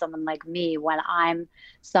interview someone like me when I'm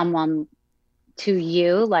someone to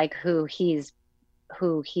you, like, who he's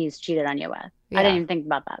cheated on you with? Yeah. I didn't even think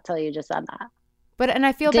about that until you just said that. And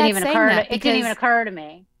I feel bad saying that. It didn't even occur to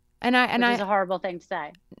me. And it's a horrible thing to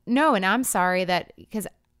say. No, and I'm sorry that, because,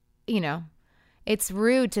 it's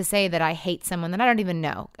rude to say that I hate someone that I don't even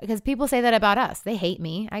know, because people say that about us. They hate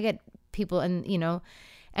me. I get people, and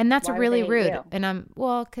and that's really rude. And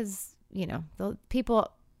because the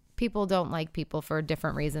people don't like people for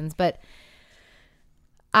different reasons. But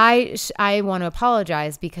I want to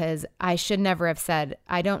apologize, because I should never have said,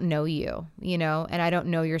 I don't know you, and I don't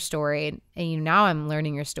know your story, and now I'm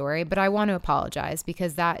learning your story. But I want to apologize,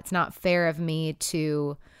 because it's not fair of me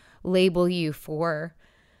to label you for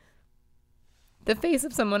the face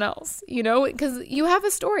of someone else, because you have a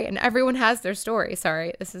story, and everyone has their story.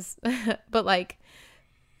 Sorry, this is, but like,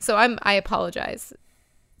 so I apologize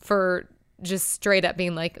for just straight up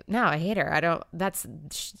being like, no, I hate her.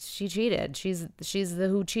 She cheated. She's the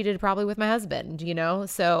who cheated probably with my husband,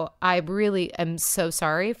 So I really am so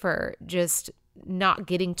sorry for just not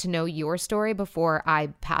getting to know your story before I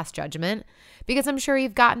pass judgment, because I'm sure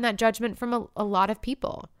you've gotten that judgment from a lot of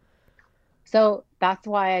people. So that's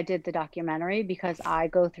why I did the documentary, because I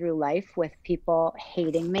go through life with people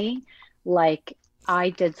hating me like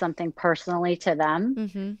I did something personally to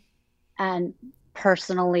them and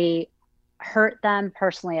personally hurt them,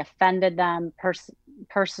 personally offended them,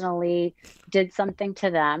 personally did something to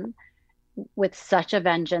them with such a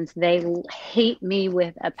vengeance. They hate me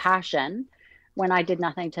with a passion when I did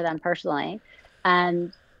nothing to them personally.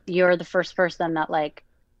 And you're the first person that like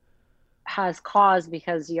has cause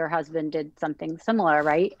because your husband did something similar,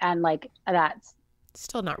 right? And like that's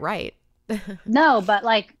still not right. no, but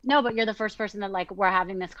you're the first person that like we're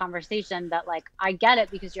having this conversation that like I get it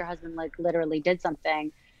because your husband like literally did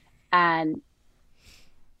something and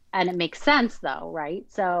it makes sense though, right?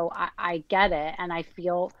 So I get it and I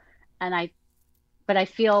feel but I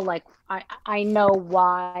feel like I know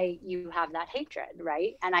why you have that hatred,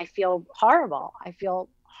 right? And I feel horrible. I feel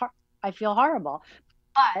horrible.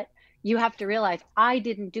 But you have to realize I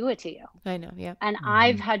didn't do it to you. I know, yeah. And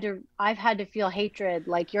I've had to feel hatred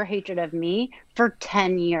like your hatred of me for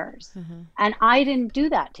 10 years. And I didn't do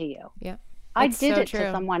that to you. Yeah. I did it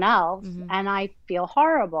to someone else and I feel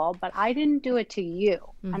horrible, but I didn't do it to you.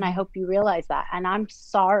 And I hope you realize that. And I'm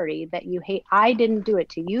sorry that you hate. I didn't do it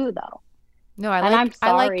to you though. No, I'm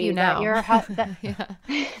sorry I like you now.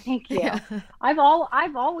 Thank you. Yeah. I've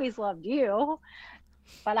always loved you,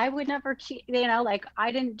 but I would never cheat. You know, like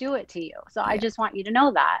I didn't do it to you. So I just want you to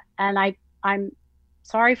know that. And I'm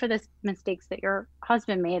sorry for the mistakes that your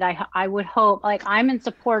husband made. I would hope, like I'm in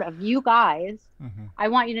support of you guys. I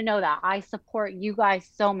want you to know that I support you guys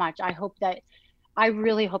so much. I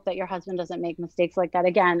really hope that your husband doesn't make mistakes like that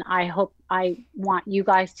again. I want you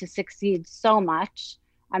guys to succeed so much.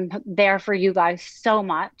 I'm there for you guys so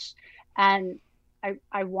much. And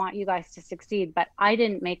I want you guys to succeed, but I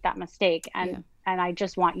didn't make that mistake. And I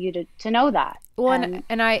just want you to know that. Well,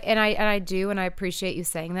 and I do, and I appreciate you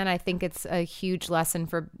saying that. I think it's a huge lesson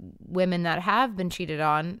for women that have been cheated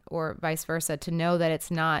on or vice versa to know that it's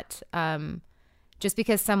not, just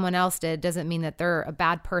because someone else did doesn't mean that they're a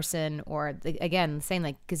bad person or again, saying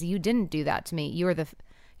like, cause you didn't do that to me. You're the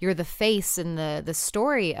face and the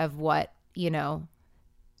story of what, you know,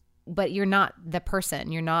 but you're not the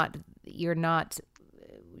person. You're not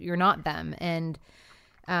them. And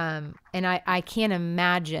I can't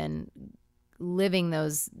imagine living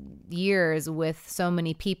those years with so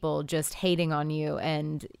many people just hating on you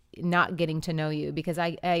and not getting to know you, because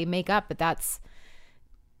I make up, but that's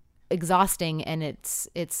exhausting and it's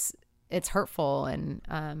hurtful. And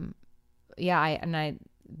I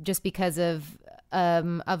just because of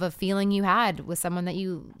a feeling you had with someone that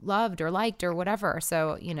you loved or liked or whatever.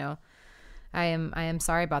 So, you know, I am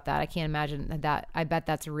sorry about that. I can't imagine that. I bet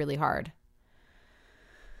that's really hard.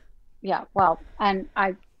 Yeah. Well, and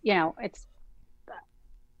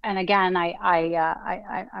and again,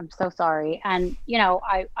 I'm so sorry. And, you know,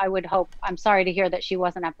 I would hope, I'm sorry to hear that she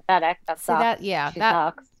wasn't empathetic. That sucks. That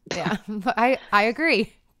sucks. Yeah. I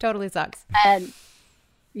agree. Totally sucks. And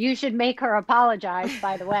you should make her apologize,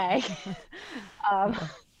 by the way. Well,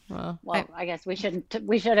 I guess we shouldn't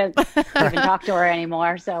even talk to her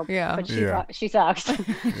anymore. So, yeah, but she sucks.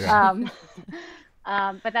 Yeah.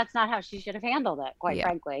 But that's not how she should have handled it, quite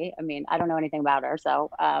frankly. I mean, I don't know anything about her, so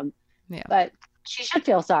but she should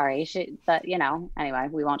feel sorry. But you know, anyway,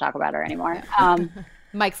 we won't talk about her anymore.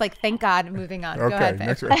 Mike's like, thank God, moving on. Okay, go ahead,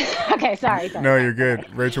 next okay, sorry. No, you're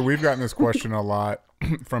good, Rachel. We've gotten this question a lot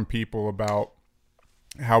from people about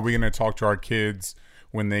how we're going to talk to our kids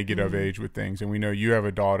when they get of age with things, and we know you have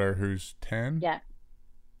a daughter who's 10. Yeah,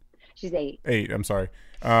 she's 8. 8. I'm sorry.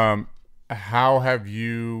 How have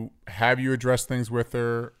you addressed things with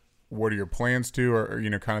her? What are your plans to, or you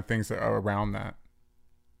know, kind of things that are around that?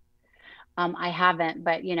 I haven't,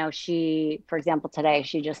 but you know, for example, today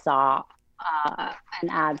she just saw an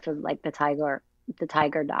ad for like the tiger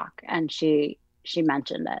doc, and she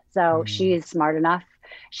mentioned it. So she's smart enough.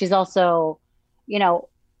 She's also, you know,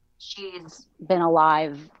 she's been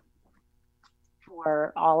alive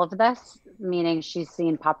for all of this, meaning she's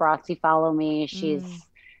seen paparazzi follow me.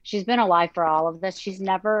 She's been alive for all of this. She's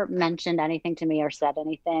never mentioned anything to me or said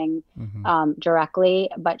anything directly,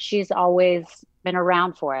 but she's always been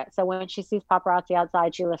around for it. So when she sees paparazzi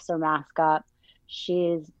outside, she lifts her mask up.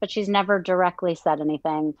 But she's never directly said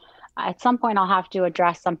anything. At some point I'll have to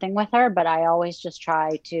address something with her, but I always just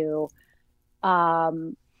try to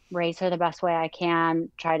raise her the best way I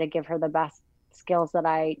can, try to give her the best skills that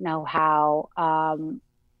I know how.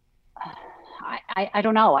 I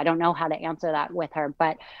don't know. I don't know how to answer that with her,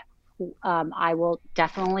 but I will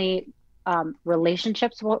definitely,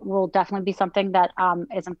 relationships will definitely be something that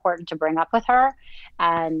is important to bring up with her.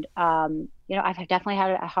 And, you know, I've definitely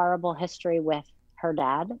had a horrible history with her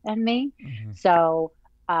dad and me. So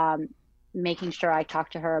making sure I talk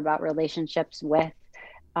to her about relationships with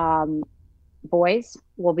boys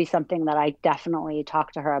will be something that I definitely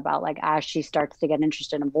talk to her about, like as she starts to get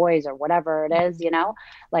interested in boys or whatever it is,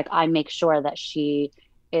 like I make sure that she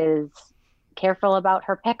is careful about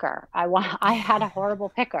her picker. I had a horrible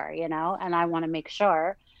picker, and I want to make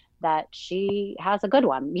sure that she has a good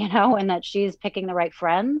one, and that she's picking the right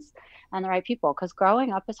friends and the right people, because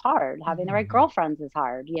growing up is hard. Having the right girlfriends is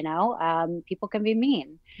hard. People can be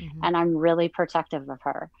mean, and I'm really protective of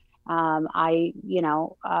her.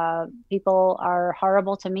 People are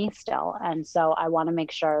horrible to me still, and so I want to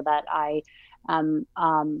make sure that I am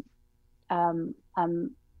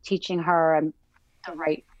teaching her the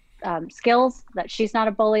right skills, that she's not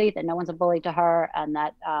a bully, that no one's a bully to her, and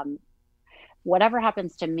that whatever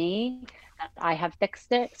happens to me, I have thick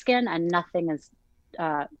skin and nothing is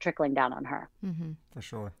trickling down on her. For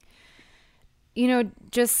sure.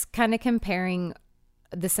 Just kind of comparing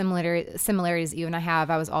the similarities you and I have.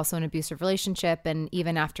 I was also in an abusive relationship, and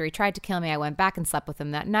even after he tried to kill me, I went back and slept with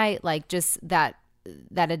him that night. Like just that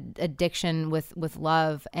addiction with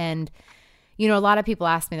love. And a lot of people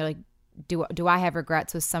ask me, they're like, do I have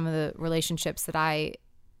regrets with some of the relationships that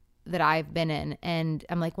I've been in? And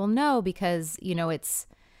I'm like, well, no, because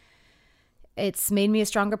it's made me a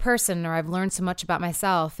stronger person, or I've learned so much about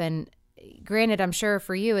myself. And granted, I'm sure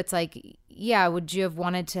for you, it's like, yeah, would you have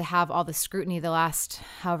wanted to have all the scrutiny the last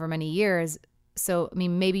however many years? So, I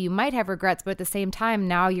mean, maybe you might have regrets, but at the same time,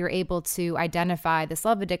 now you're able to identify this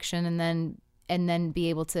love addiction and then be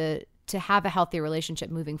able to have a healthy relationship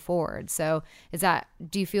moving forward. So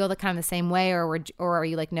do you feel the kind of the same way, or are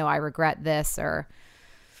you like, no, I regret this? Or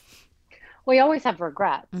we always have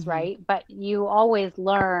regrets, right? But you always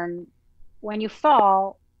learn. When you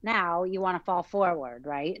fall, now you want to fall forward,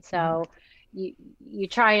 right? So you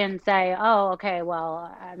try and say, oh, okay,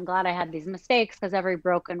 well, I'm glad I had these mistakes, because every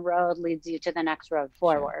broken road leads you to the next road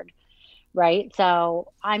forward, right?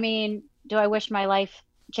 So, I mean, do I wish my life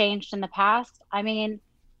changed in the past? I mean,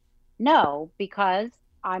 no, because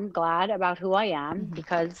I'm glad about who I am,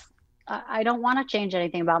 because I don't want to change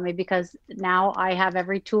anything about me, because now I have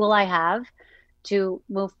every tool I have to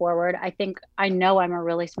move forward. I know I'm a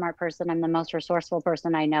really smart person. I'm the most resourceful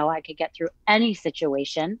person I know. I could get through any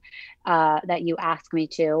situation that you ask me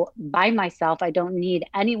to by myself. I don't need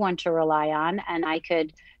anyone to rely on, and I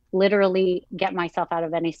could literally get myself out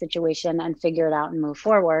of any situation and figure it out and move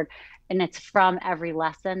forward. And it's from every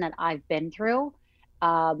lesson that I've been through,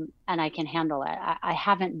 and I can handle it. I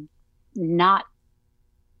haven't not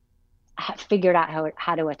figured out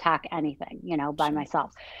how to attack anything, by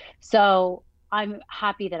myself. So I'm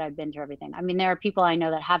happy that I've been through everything. I mean, there are people I know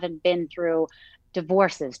that haven't been through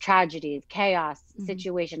divorces, tragedies, chaos,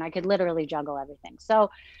 situation. I could literally juggle everything. So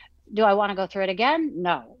do I want to go through it again?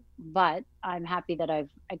 No, but I'm happy that I've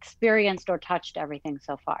experienced or touched everything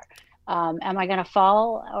so far. Am I going to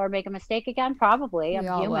fall or make a mistake again? Probably.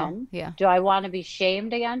 I'm human. Yeah. Do I want to be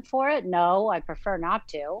shamed again for it? No, I prefer not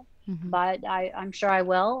to. But I'm sure I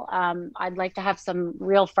will. I'd like to have some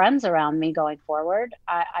real friends around me going forward.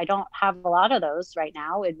 I don't have a lot of those right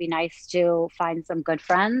now. It'd be nice to find some good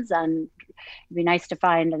friends, and it'd be nice to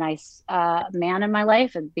find a nice man in my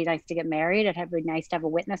life. It'd be nice to get married. It'd be nice to have a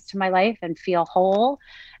witness to my life and feel whole.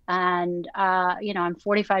 And, I'm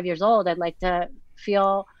 45 years old. I'd like to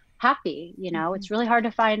feel happy. It's really hard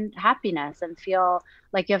to find happiness and feel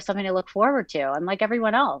like you have something to look forward to. And like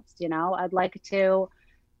everyone else, I'd like to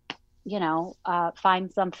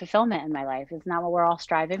find some fulfillment in my life. Isn't that what we're all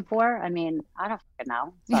striving for? I mean, I don't fucking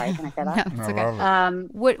know. Sorry, can I say that? No,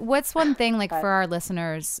 it's okay. What's one thing, like, for our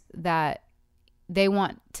listeners that they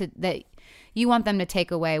that you want them to take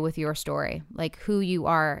away with your story? Like, who you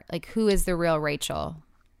are, like, who is the real Rachel?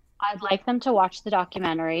 I'd like them to watch the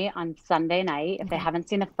documentary on Sunday night. If they haven't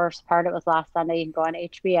seen the first part, it was last Sunday. You can go on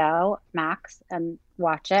HBO Max and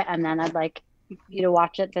watch it. And then I'd like you to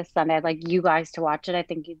watch it this Sunday. I'd like you guys to watch it. I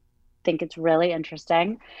think it's really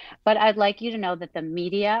interesting. But I'd like you to know that the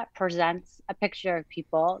media presents a picture of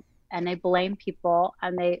people, and they blame people,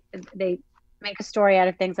 and they make a story out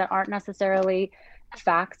of things that aren't necessarily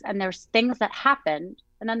facts. And there's things that happened,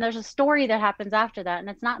 and then there's a story that happens after that,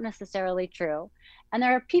 and it's not necessarily true. And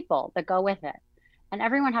there are people that go with it. And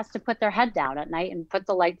everyone has to put their head down at night and put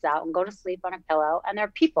the lights out and go to sleep on a pillow. And there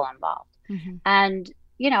are people involved. And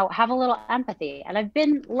have a little empathy. And I've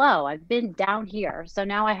been low, I've been down here. So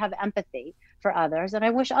now I have empathy for others. And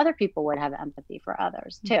I wish other people would have empathy for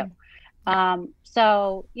others too.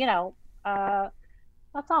 So,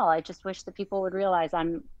 that's all. I just wish that people would realize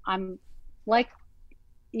I'm like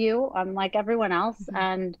you, I'm like everyone else.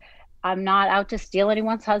 And I'm not out to steal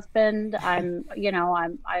anyone's husband. I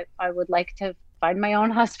would like to find my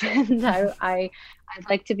own husband. I'd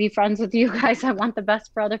like to be friends with you guys. I want the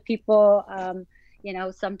best for other people.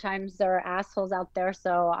 Sometimes there are assholes out there,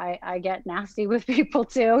 so I get nasty with people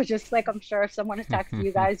too. Just like I'm sure if someone attacks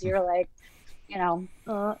you guys, you're like,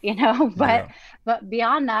 but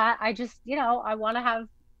beyond that, I just, I want to have,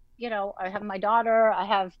 I have my daughter, I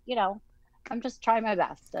have, I'm just trying my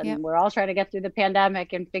best, and we're all trying to get through the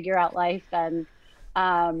pandemic and figure out life. And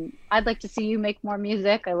I'd like to see you make more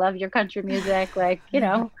music. I love your country music. Like,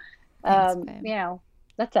 Thanks,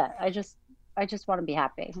 that's it. I just want to be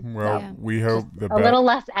happy. Well, we hope a little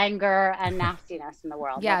less anger and nastiness in the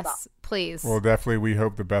world. Yes, please. Well, definitely we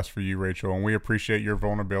hope the best for you, Rachel, and we appreciate your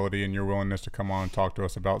vulnerability and your willingness to come on and talk to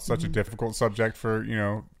us about such a difficult subject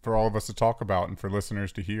for all of us to talk about and for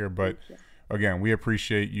listeners to hear. But again, we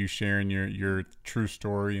appreciate you sharing your true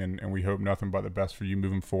story, and we hope nothing but the best for you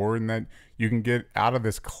moving forward, and that you can get out of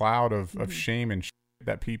this cloud of shame and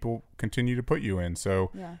that people continue to put you in. So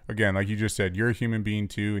again, like you just said, you're a human being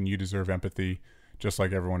too, and you deserve empathy just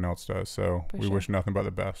like everyone else does. So we wish nothing but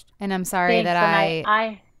the best. And I'm sorry that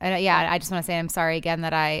I just want to say I'm sorry again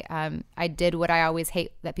that I did what I always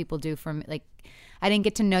hate that people do for me. Like, I didn't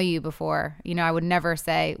get to know you before. I would never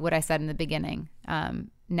say what I said in the beginning.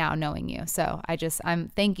 Now knowing you. So I'm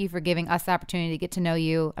thank you for giving us the opportunity to get to know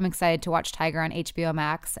you. I'm excited to watch Tiger on HBO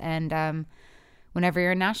Max, and whenever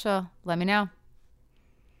you're in Nashville, let me know.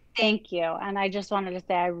 Thank you. And I just wanted to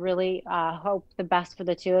say, I really hope the best for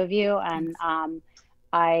the two of you. And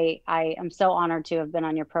I am so honored to have been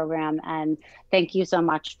on your program. And thank you so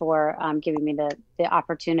much for giving me the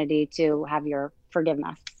opportunity to have your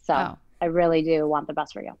forgiveness. So I really do want the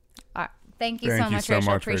best for you. All right. Thank you so much,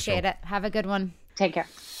 Rachel. Appreciate it. Have a good one. Take care.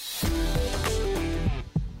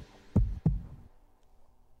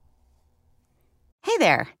 Hey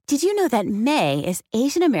there. Did you know that May is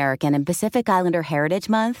Asian American and Pacific Islander Heritage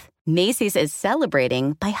Month? Macy's is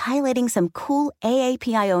celebrating by highlighting some cool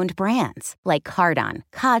AAPI-owned brands like Cardon,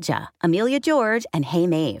 Kaja, Amelia George, and Hey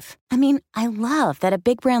Mave. I mean, I love that a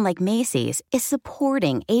big brand like Macy's is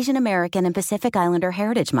supporting Asian American and Pacific Islander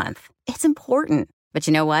Heritage Month. It's important. But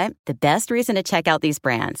you know what? The best reason to check out these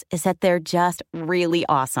brands is that they're just really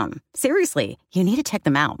awesome. Seriously, you need to check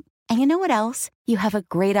them out. And you know what else? You have a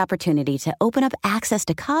great opportunity to open up access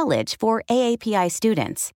to college for AAPI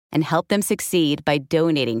students and help them succeed by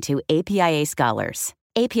donating to APIA Scholars.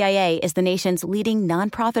 APIA is the nation's leading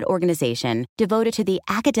nonprofit organization devoted to the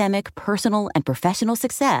academic, personal, and professional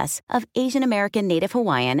success of Asian American, Native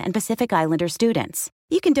Hawaiian, and Pacific Islander students.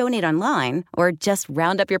 You can donate online or just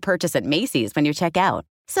round up your purchase at Macy's when you check out.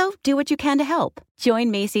 So do what you can to help.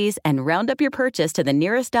 Join Macy's and round up your purchase to the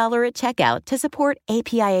nearest dollar at checkout to support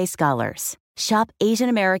APIA Scholars. Shop Asian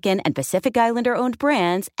American and Pacific Islander-owned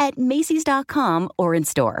brands at Macys.com or in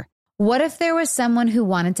store. What if there was someone who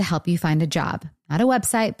wanted to help you find a job? Not a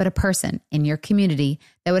website, but a person in your community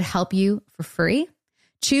that would help you for free?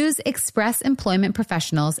 Choose Express Employment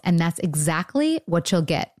Professionals, and that's exactly what you'll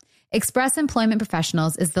get. Express Employment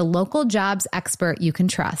Professionals is the local jobs expert you can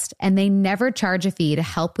trust, and they never charge a fee to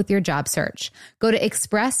help with your job search. Go to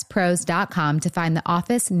expresspros.com to find the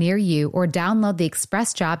office near you or download the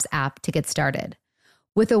Express Jobs app to get started.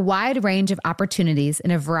 With a wide range of opportunities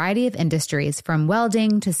in a variety of industries, from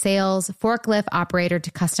welding to sales, forklift operator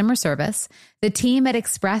to customer service, the team at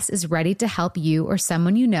Express is ready to help you or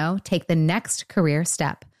someone you know take the next career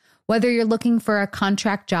step. Whether you're looking for a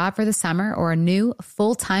contract job for the summer or a new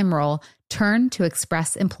full-time role, turn to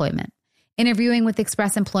Express Employment. Interviewing with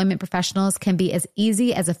Express Employment Professionals can be as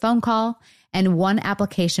easy as a phone call, and one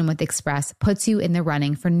application with Express puts you in the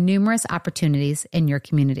running for numerous opportunities in your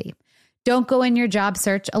community. Don't go in your job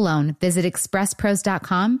search alone. Visit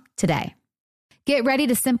expresspros.com today. Get ready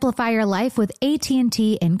to simplify your life with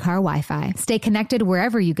AT&T in-car Wi-Fi. Stay connected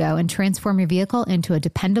wherever you go and transform your vehicle into a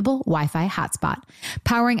dependable Wi-Fi hotspot.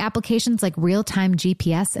 Powering applications like real-time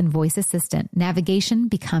GPS and voice assistant, navigation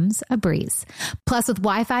becomes a breeze. Plus, with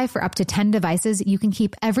Wi-Fi for up to 10 devices, you can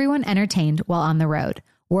keep everyone entertained while on the road.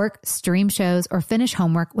 Work, stream shows, or finish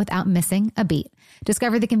homework without missing a beat.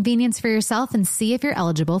 Discover the convenience for yourself and see if you're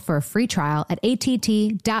eligible for a free trial at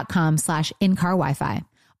att.com/in-car Wi-Fi.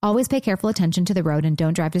 Always pay careful attention to the road and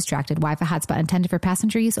don't drive distracted. Wi-Fi hotspot intended for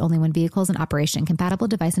passenger use only when vehicles in operation. Compatible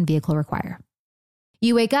device and vehicle require.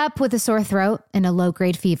 You wake up with a sore throat and a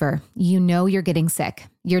low-grade fever. You know you're getting sick.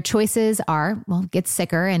 Your choices are, get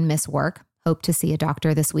sicker and miss work. Hope to see a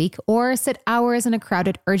doctor this week, or sit hours in a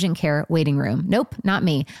crowded urgent care waiting room. Nope, not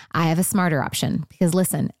me. I have a smarter option because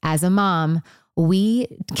listen, as a mom, we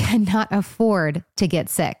cannot afford to get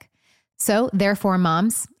sick. So therefore,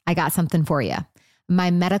 moms, I got something for you. My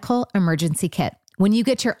medical emergency kit. When you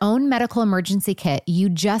get your own medical emergency kit, you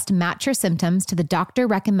just match your symptoms to the doctor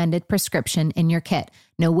recommended prescription in your kit.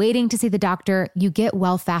 No waiting to see the doctor. You get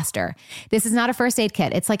well faster. This is not a first aid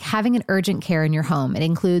kit. It's like having an urgent care in your home. It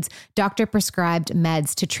includes doctor prescribed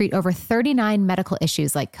meds to treat over 39 medical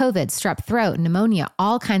issues like COVID, strep throat, pneumonia,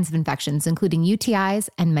 all kinds of infections, including UTIs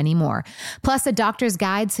and many more. Plus a doctor's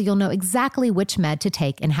guide so you'll know exactly which med to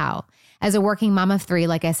take and how. As a working mom of 3,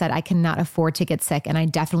 like I said, I cannot afford to get sick, and I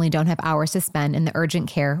definitely don't have hours to spend in the urgent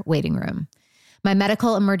care waiting room. My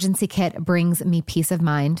medical emergency kit brings me peace of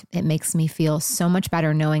mind. It makes me feel so much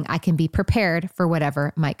better knowing I can be prepared for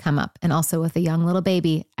whatever might come up. And also with a young little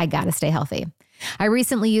baby, I gotta stay healthy. I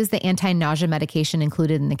recently used the anti-nausea medication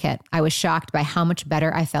included in the kit. I was shocked by how much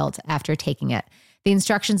better I felt after taking it. The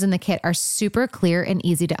instructions in the kit are super clear and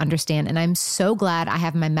easy to understand, and I'm so glad I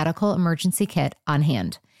have my medical emergency kit on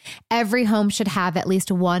hand. Every home should have at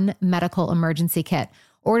least one medical emergency kit.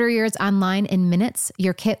 Order yours online in minutes.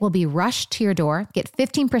 Your kit will be rushed to your door. Get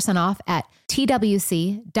 15% off at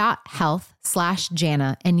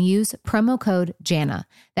twc.health/Jana and use promo code Jana.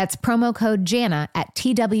 That's promo code Jana at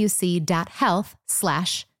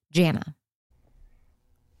twc.health/Jana.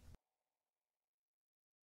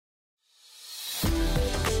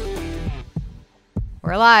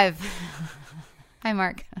 We're live. Hi,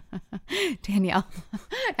 Mark. Danielle.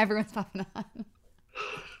 Everyone's popping on.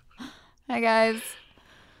 Hi, guys.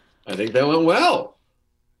 I think that went well.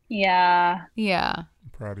 Yeah. Yeah. I'm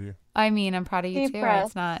proud of you. I mean, I'm proud of you Be too. impressed.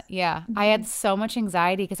 It's not, yeah. I had so much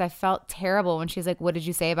anxiety because I felt terrible when she's like, "What did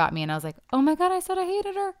you say about me?" And I was like, "Oh my God, I said I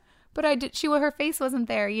hated her." But I did, her face wasn't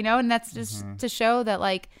there, you know? And that's just to show that,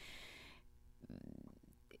 like,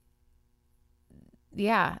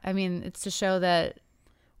 yeah, I mean, it's to show that.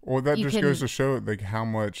 Well, that You just can- goes to show like how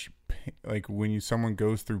much, like when someone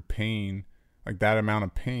goes through pain, like that amount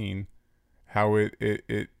of pain, how it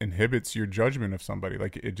inhibits your judgment of somebody.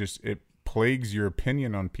 Like it plagues your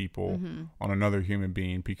opinion on people, on another human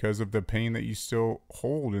being because of the pain that you still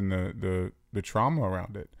hold in the trauma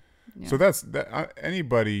around it. Yeah. So that's that.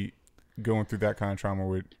 Anybody going through that kind of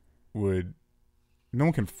trauma would. No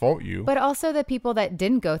one can fault you. But also the people that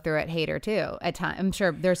didn't go through it hate her too at times. I'm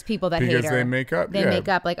sure there's people that hate her. Because they make up. They make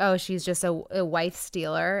up like, oh, she's just a wife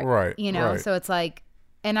stealer. Right. You know, right. so it's like,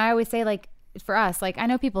 and I always say, like, for us, like, I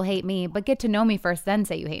know people hate me, but get to know me first, then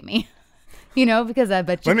say you hate me. You know, because I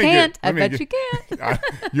bet you can't. I bet you can't.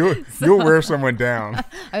 You'll wear someone down.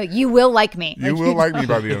 You will like me. You will like me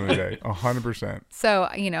by the end of the day. 100%. So,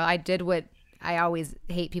 you know, I did what I always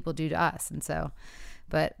hate people do to us. And so,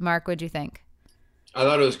 but Mark, what'd you think? I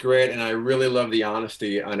thought it was great, and I really love the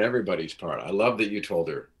honesty on everybody's part. I love that you told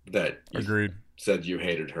her that you Agreed. said you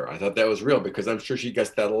hated her. I thought that was real because I'm sure she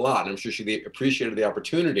gets that a lot. And I'm sure she appreciated the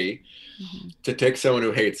opportunity to take someone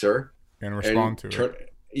who hates her And respond to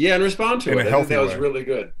it. Yeah, and respond to In it. a I think healthy that was way. really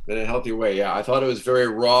good. In a healthy way, yeah. I thought it was very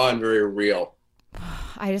raw and very real.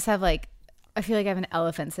 I just have like, I feel like I have an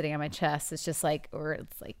elephant sitting on my chest. It's just like, or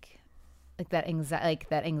it's like that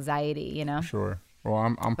anxiety, you know? Sure. Well,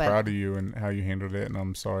 I'm But- proud of you and how you handled it, and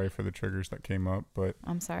I'm sorry for the triggers that came up. But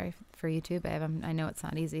I'm sorry for you too, babe. I know it's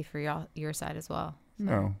not easy for your side as well.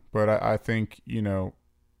 no, but I think,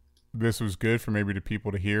 this was good for maybe the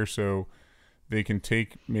people to hear, so they can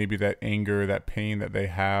take maybe that anger, that pain that they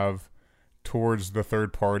have towards the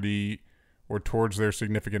third party or towards their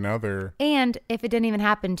significant other. And if it didn't even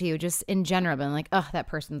happen to you, just in general, been like, oh, that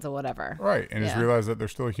person's a whatever. Right. And just Yeah. realize that they're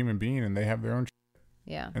still a human being and they have their own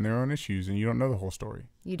Yeah. and their own issues, and you don't know the whole story.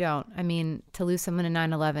 You don't. I mean, to lose someone in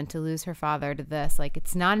 9/11, to lose her father to this, like,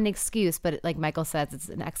 it's not an excuse, but like Michael says, it's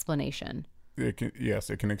an explanation. It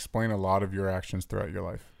can explain a lot of your actions throughout your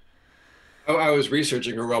life. Oh, I was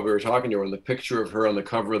researching her while we were talking to her, and the picture of her on the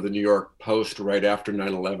cover of the New York Post right after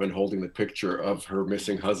 9/11 holding the picture of her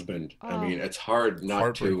missing husband. Oh. I mean, it's hard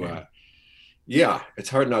not to, Heartbreaking. it's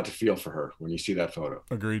hard not to feel for her when you see that photo.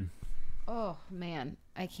 Agreed. Oh, man.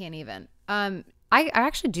 I can't even. I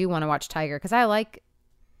actually do want to watch Tiger because I like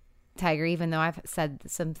Tiger, even though I've said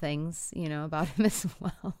some things, about him as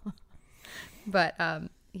well. But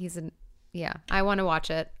yeah, I want to watch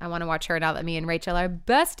it. I want to watch her now that me and Rachel are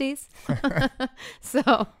besties.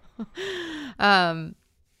 So,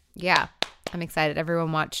 yeah, I'm excited.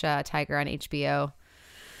 Everyone watch Tiger on HBO.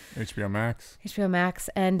 HBO Max. HBO Max.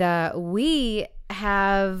 And we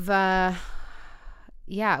have a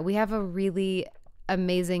really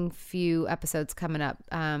amazing few episodes coming up.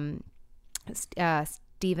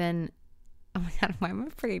 Stephen, oh my God, why am I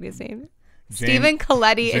forgetting his name? Stephen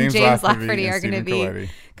Coletti and James Lafferty are going to be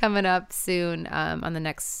coming up soon on the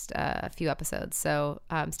next few episodes. So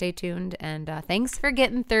stay tuned, and thanks for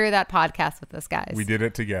getting through that podcast with us, guys. We did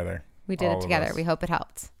it together. We did All it of together. us. We hope it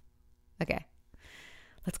helped. Okay.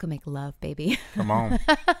 Let's go make love, baby. Come on.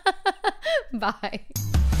 Bye.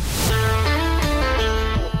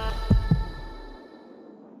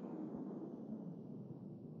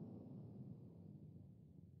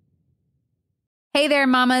 Hey there,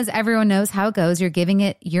 mamas. Everyone knows how it goes. You're giving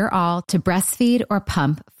it your all to breastfeed or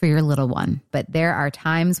pump for your little one. But there are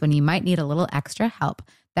times when you might need a little extra help.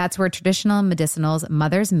 That's where traditional medicinals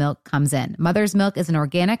Mother's Milk comes in. Mother's Milk is an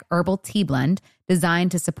organic herbal tea blend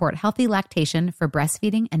designed to support healthy lactation for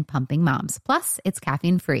breastfeeding and pumping moms. Plus, it's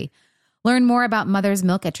caffeine-free. Learn more about Mother's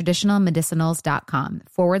Milk at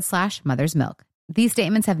traditionalmedicinals.com/Mother's Milk. These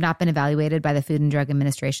statements have not been evaluated by the Food and Drug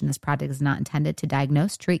Administration. This product is not intended to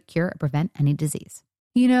diagnose, treat, cure, or prevent any disease.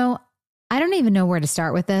 You know, I don't even know where to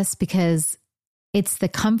start with this because it's the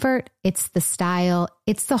comfort, it's the style,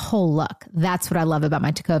 it's the whole look. That's what I love about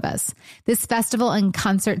my Tecovas. This festival and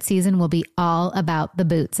concert season will be all about the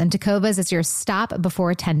boots, and Tecovas is your stop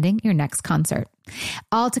before attending your next concert.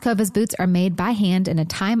 All Tecovas boots are made by hand in a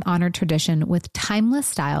time-honored tradition with timeless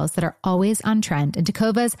styles that are always on trend. And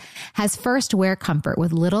Tecovas has first wear comfort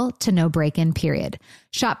with little to no break-in period.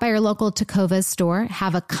 Shop by your local Tecovas store,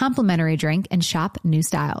 have a complimentary drink, and shop new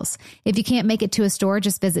styles. If you can't make it to a store,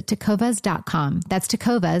 just visit tecovas.com. That's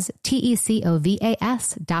Tecovas,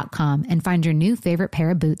 TECOVAS.com, and find your new favorite pair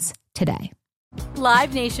of boots today.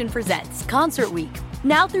 Live Nation presents Concert Week.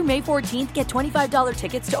 Now through May 14th, get $25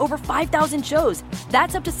 tickets to over 5,000 shows.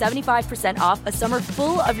 That's up to 75% off a summer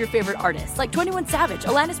full of your favorite artists like 21 Savage,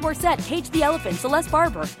 Alanis Morissette, Cage the Elephant, Celeste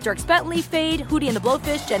Barber, Dierks Bentley, Fade, Hootie and the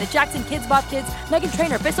Blowfish, Janet Jackson, Kidz Bop Kids, Meghan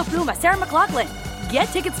Trainor, Bissell Pluma, Sarah McLachlan. Get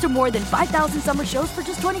tickets to more than 5,000 summer shows for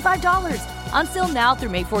just $25. Until now through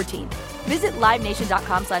May 14th. Visit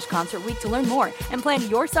LiveNation.com/Concert Week to learn more and plan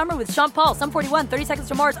your summer with Sean Paul, Sum 41, 30 Seconds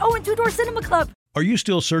to Mars, and Two Door Cinema Club. Are you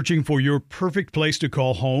still searching for your perfect place to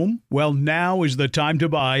call home? Well, now is the time to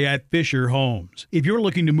buy at Fisher Homes. If you're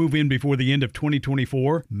looking to move in before the end of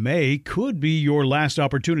 2024, May could be your last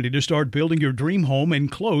opportunity to start building your dream home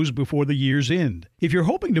and close before the year's end. If you're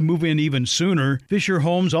hoping to move in even sooner, Fisher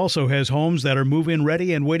Homes also has homes that are move-in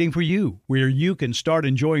ready and waiting for you, where you can start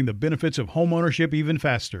enjoying the benefits of homeownership even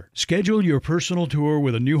faster. Schedule your personal tour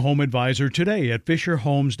with a new home advisor today at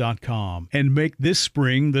FisherHomes.com and make this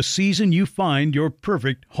spring the season you find your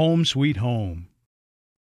perfect home sweet home.